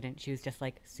for president, she was just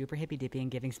super hippy-dippy and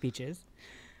giving speeches.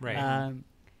 Right.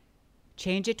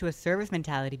 Change it to a service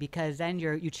mentality, because then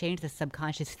you change the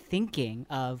subconscious thinking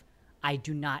of, I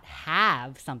do not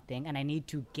have something and I need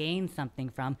to gain something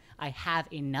from, I have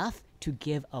enough to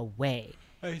give away.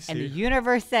 I see. And the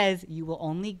universe says you will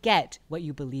only get what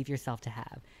you believe yourself to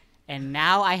have. And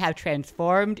now I have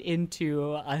transformed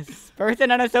into a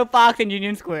person on a soapbox in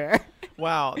Union Square.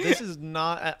 Wow, this is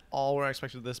not at all where I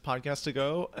expected this podcast to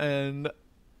go, and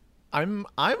I'm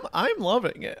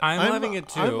loving it. I'm loving it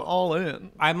too. I'm all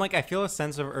in. I feel a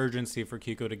sense of urgency for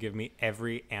Kiko to give me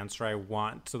every answer I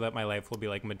want, so that my life will be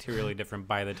materially different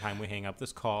by the time we hang up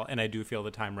this call, and I do feel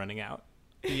the time running out.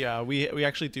 Yeah, we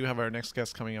actually do have our next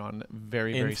guest coming on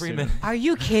very in 3 soon. minutes. Are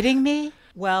you kidding me?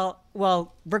 Well,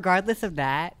 regardless of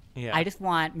that, yeah. I just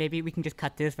want, maybe we can just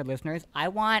cut this for listeners. I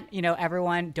want,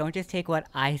 everyone, don't just take what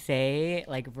I say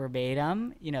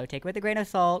verbatim, take it with a grain of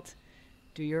salt.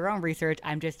 Do your own research.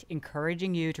 I'm just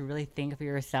encouraging you to really think for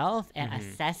yourself and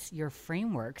assess your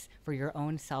frameworks for your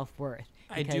own self-worth.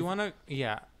 I do want to,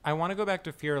 I want to go back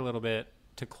to fear a little bit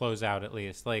to close out at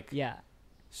least.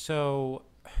 So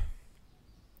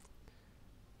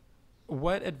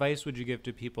what advice would you give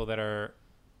to people that are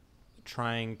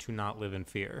trying to not live in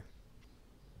fear.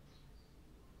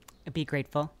 Be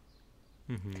grateful.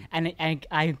 Mm-hmm.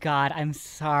 And God, I'm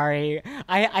sorry.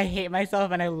 I hate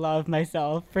myself and I love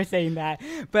myself for saying that.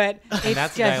 But it's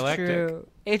that's just dialectic. true.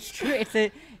 It's true. It's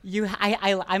a you.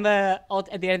 I'm a.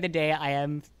 At the end of the day, I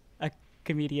am a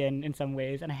comedian in some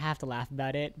ways, and I have to laugh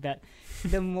about it. But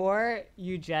the more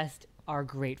you just are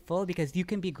grateful, because you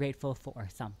can be grateful for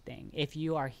something. If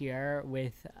you are here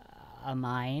with a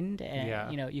mind,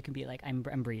 and you can be like, I'm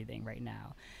breathing right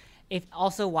now. If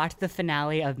also watch the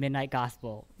finale of Midnight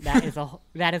Gospel. That is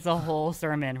a whole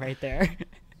sermon right there.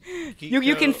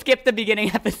 You can skip the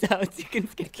beginning episodes. You can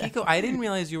skip Kiko, I didn't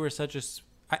realize you were such a.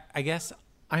 I guess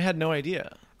I had no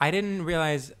idea. I didn't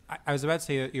realize. I was about to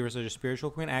say you were such a spiritual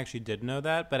queen. I actually did know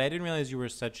that, but I didn't realize you were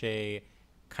such a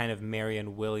kind of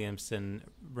Marianne Williamson,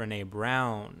 Brene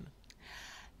Brown.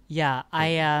 Yeah,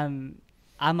 I'm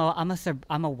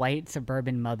a white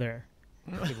suburban mother.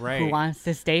 Right. Who wants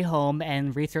to stay home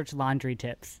and research laundry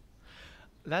tips.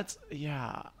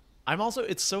 I'm also,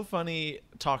 it's so funny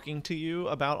talking to you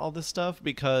about all this stuff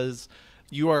because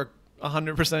you are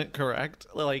 100% correct.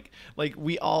 Like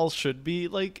we all should be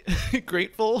like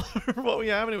grateful for what we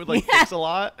have, and it would fix a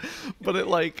lot. But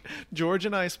it George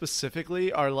and I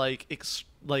specifically are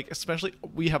especially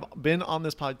we have been on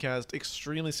this podcast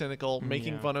extremely cynical,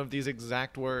 making fun of these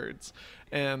exact words,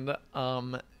 and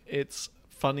it's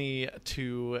funny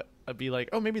to be like,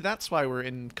 oh, maybe that's why we're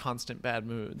in constant bad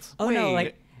moods. Oh, no,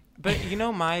 but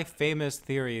my famous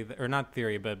theory, or not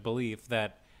theory, but belief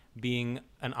that being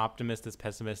an optimist is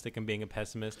pessimistic and being a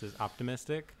pessimist is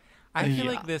optimistic. I feel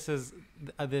like this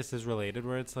is related,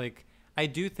 where it's like, I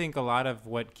do think a lot of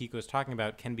what Kiko's talking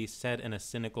about can be said in a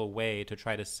cynical way to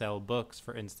try to sell books,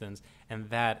 for instance, and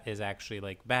that is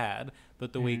actually bad.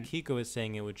 But the way Kiko is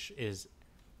saying it, which is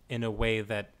in a way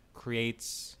that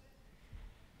creates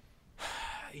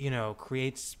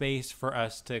space for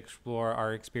us to explore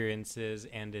our experiences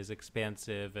and is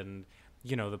expansive, and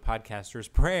the podcaster's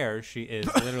prayer, she is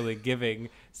literally giving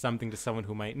something to someone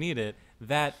who might need it.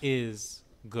 That is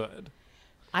good.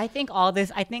 I think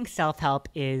self-help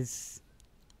is,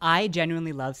 I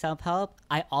genuinely love self-help.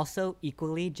 I also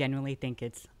equally genuinely think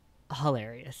it's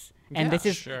hilarious. And this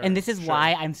is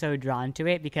why I'm so drawn to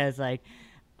it, because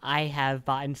I have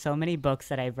bought so many books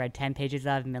that I've read 10 pages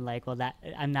of and been like, well, that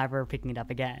I'm never picking it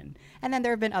up again. And then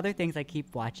there have been other things I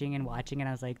keep watching, and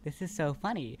I was like, this is so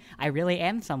funny. I really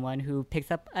am someone who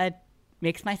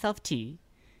makes myself tea,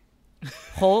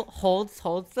 holds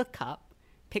the cup,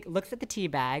 looks at the tea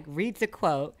bag, reads a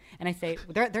quote, and I say,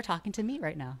 they're talking to me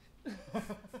right now.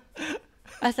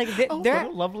 I was like, what a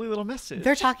lovely little message.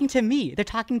 They're talking to me. They're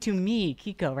talking to me,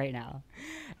 Kiko, right now.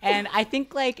 And I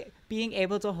think being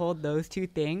able to hold those two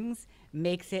things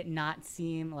makes it not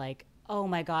seem like, oh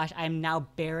my gosh, I'm now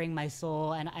bearing my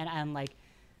soul and I'm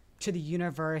to the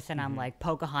universe, and I'm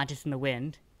Pocahontas in the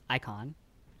wind icon,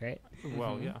 right?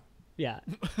 Well, yeah. Yeah.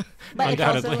 But it's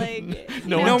also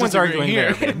no one's arguing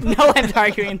here. No one's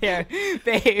arguing there,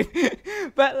 babe.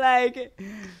 But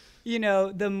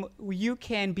you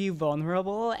can be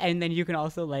vulnerable, and then you can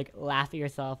also laugh at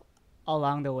yourself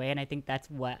along the way, and I think that's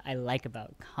what I like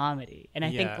about comedy. And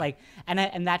I think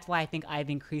and that's why I think I've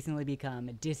increasingly become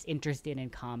disinterested in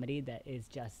comedy that is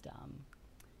just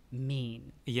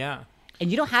mean. Yeah. And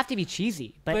you don't have to be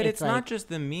cheesy, but it's not just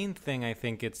the mean thing. I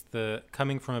think it's the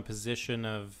coming from a position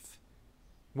of,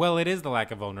 well, it is the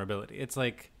lack of vulnerability. It's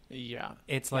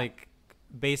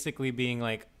basically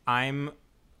being I'm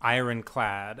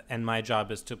ironclad and my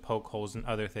job is to poke holes in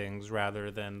other things rather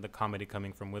than the comedy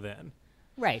coming from within.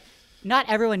 Right. Not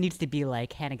everyone needs to be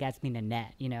like Hannah Gadsby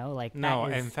Nanette, No,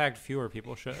 in fact, fewer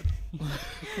people should.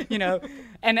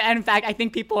 And in fact, I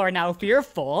think people are now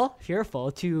fearful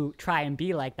to try and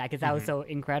be like that, because that was so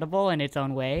incredible in its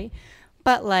own way.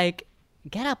 But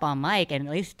get up on mic and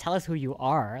at least tell us who you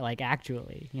are,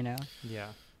 actually, Yeah.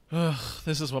 Ugh,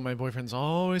 this is what my boyfriend's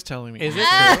always telling me. Is it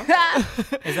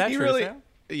true? Is that true? Really,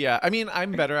 yeah, I mean,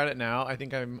 I'm better at it now. I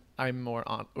think I'm more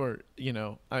on, or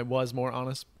I was more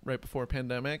honest right before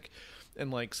pandemic,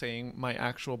 and saying my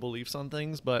actual beliefs on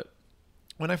things. But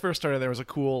when I first started, there was a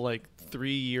cool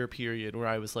 3-year period where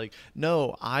I was like,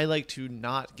 no, I like to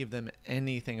not give them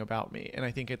anything about me, and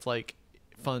I think it's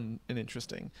fun and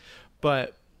interesting.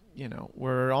 But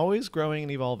we're always growing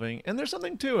and evolving, and there's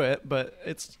something to it, but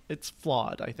it's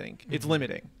flawed. I think it's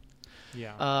limiting.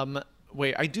 Yeah.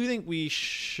 Wait, I do think we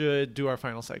should do our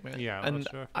final segment. Yeah, and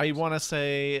I want to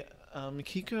say,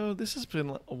 Kiko, this has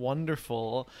been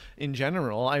wonderful in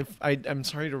general. I'm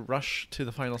sorry to rush to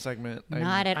the final segment.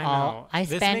 Not at all.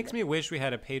 This makes me wish we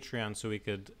had a Patreon so we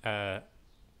could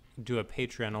do a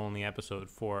Patreon only episode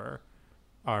for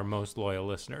our most loyal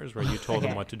listeners, where you told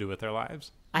them what to do with their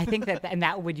lives. I think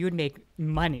you would make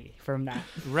money from that.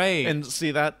 Right. And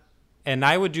see that. And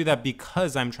I would do that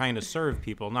because I'm trying to serve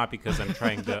people, not because I'm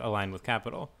trying to align with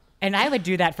capital. And I would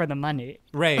do that for the money.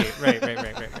 Right.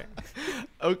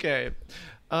 Okay.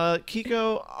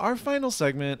 Kiko, our final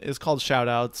segment is called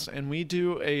Shoutouts, and we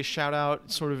do a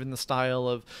shout-out sort of in the style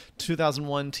of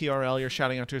 2001 TRL, you're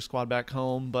shouting out to your squad back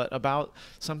home, but about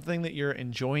something that you're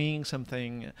enjoying,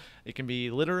 something, it can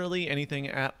be literally anything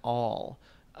at all.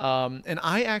 And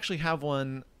I actually have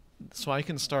one, so I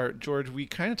can start. George, we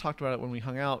kind of talked about it when we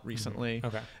hung out recently.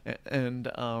 Okay. And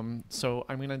so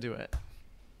I'm going to do it.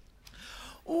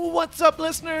 What's up,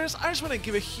 listeners? I just want to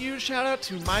give a huge shout out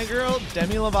to my girl,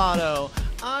 Demi Lovato.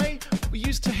 I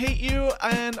used to hate you,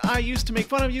 and I used to make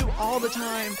fun of you all the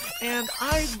time, and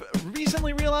I've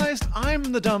recently realized I'm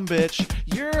the dumb bitch.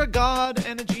 You're a god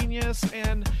and a genius,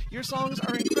 and your songs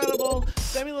are incredible.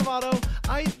 Demi Lovato,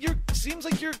 seems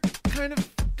like you're kind of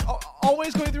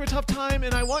always going through a tough time,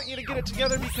 and I want you to get it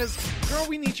together because, girl,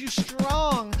 we need you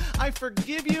strong. I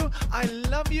forgive you, I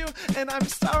love you, and I'm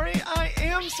sorry, I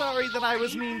am sorry that I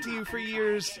was mean to you for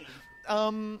years.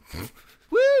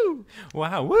 Woo!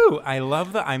 Wow, woo! I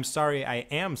love the I'm sorry, I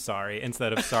am sorry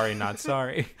instead of sorry, not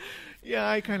sorry. Yeah,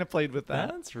 I kind of played with that.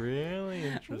 That's really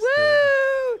interesting.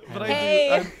 Woo! But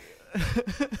hey!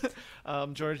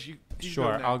 George, you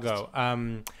sure, go I'll go.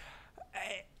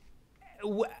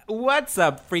 What's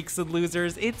up, freaks and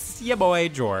losers? It's your boy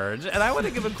George, and I want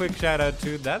to give a quick shout out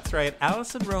to, that's right,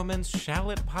 Allison Roman's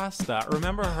Shallot Pasta.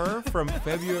 Remember her from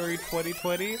February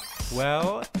 2020?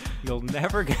 Well, you'll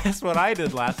never guess what I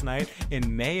did last night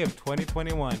in May of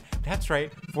 2021. That's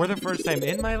right, for the first time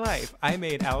in my life, I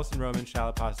made Allison Roman's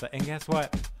Shallot Pasta, and guess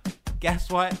what?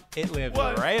 It lived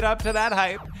right up to that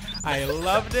hype. I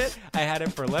loved it. I had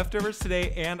it for leftovers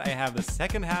today, and I have the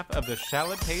second half of the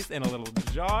shallot paste in a little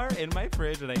jar in my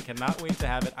fridge, and I cannot wait to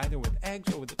have it either with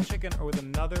eggs or with the chicken or with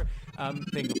another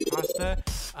thing of pasta.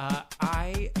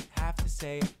 I have to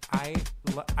say, I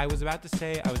was about to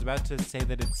say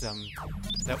that it's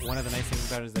that one of the nice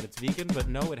things about it is that it's vegan, but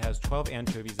no, it has 12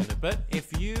 anchovies in it. But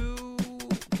if you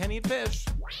can eat fish,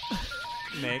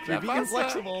 make that vegan pasta.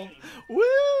 Flexible.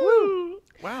 Woo!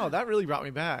 Wow, that really brought me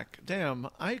back. Damn,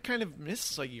 I kind of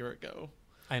missed a year ago.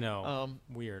 I know.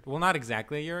 Weird. Well, not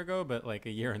exactly a year ago, but like a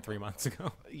year and 3 months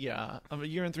ago. Yeah, a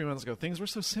year and 3 months ago. Things were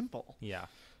so simple. Yeah.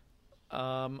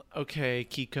 Okay,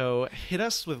 Kiko, hit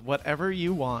us with whatever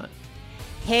you want.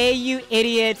 Hey, you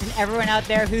idiots and everyone out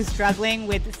there who's struggling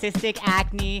with cystic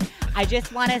acne. I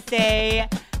just want to say,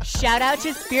 shout out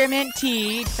to spearmint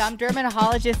tea. Some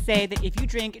dermatologists say that if you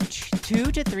drink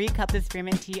 2 to 3 cups of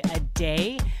spearmint tea a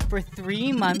day for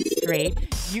 3 months straight,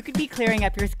 you could be clearing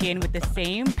up your skin with the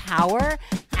same power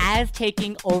as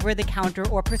taking over-the-counter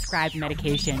or prescribed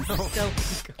medication. So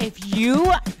if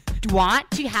you want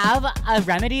to have a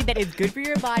remedy that is good for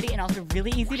your body and also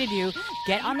really easy to do,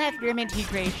 get on that spearmint tea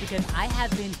craze, because I have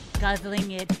been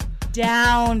guzzling it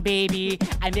down, baby.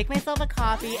 I make myself a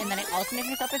coffee, and then I also make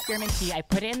myself a spearmint tea. I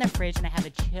put it in the fridge, and I have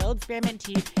a chilled spearmint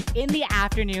tea in the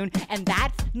afternoon. And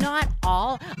that's not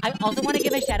all. I also want to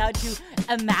give a shout out to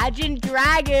Imagine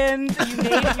Dragons. You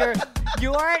made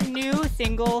your new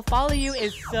single, Follow You,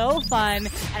 is so fun.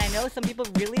 And I know some people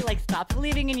really stopped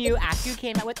believing in you after you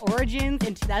came out with Origins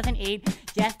in 2008.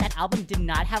 Yes, that album did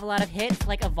not have a lot of hits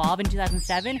like Evolve in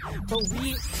 2007, but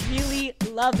we really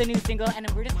love the new single, and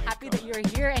we're just happy that you're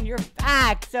here and you're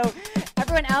back. So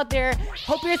everyone out there,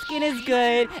 hope your skin is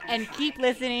good, and keep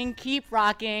listening, keep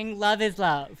rocking. Love is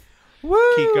love. Woo!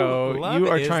 Kiko, you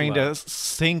are trying to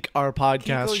sync our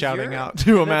podcast, Kiko, shouting out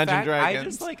to Imagine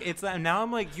Dragons. I just it's that now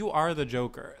I'm like, you are the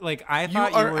Joker. Like I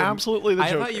thought you are absolutely the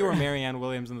Joker. I thought you were Marianne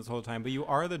Williamson this whole time, but you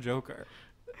are the Joker.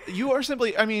 You are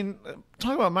simply,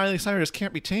 talk about Miley Cyrus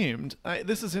can't be tamed.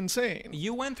 This is insane.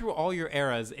 You went through all your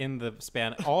eras in the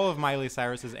span, all of Miley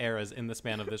Cyrus's eras in the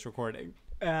span of this recording.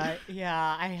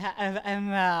 Yeah,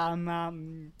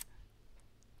 I'm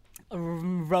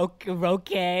Roque. Oh,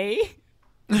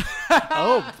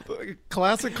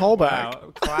 classic callback.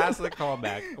 Wow, classic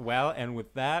callback. Well, and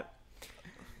with that,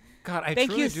 God, I thank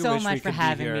truly you do so wish much we for could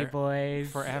having be here me,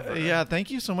 boys. Forever. Yeah, thank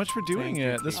you so much for doing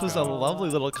it. This was a lovely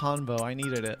little convo. I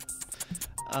needed it.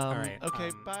 All right.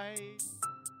 Okay, bye.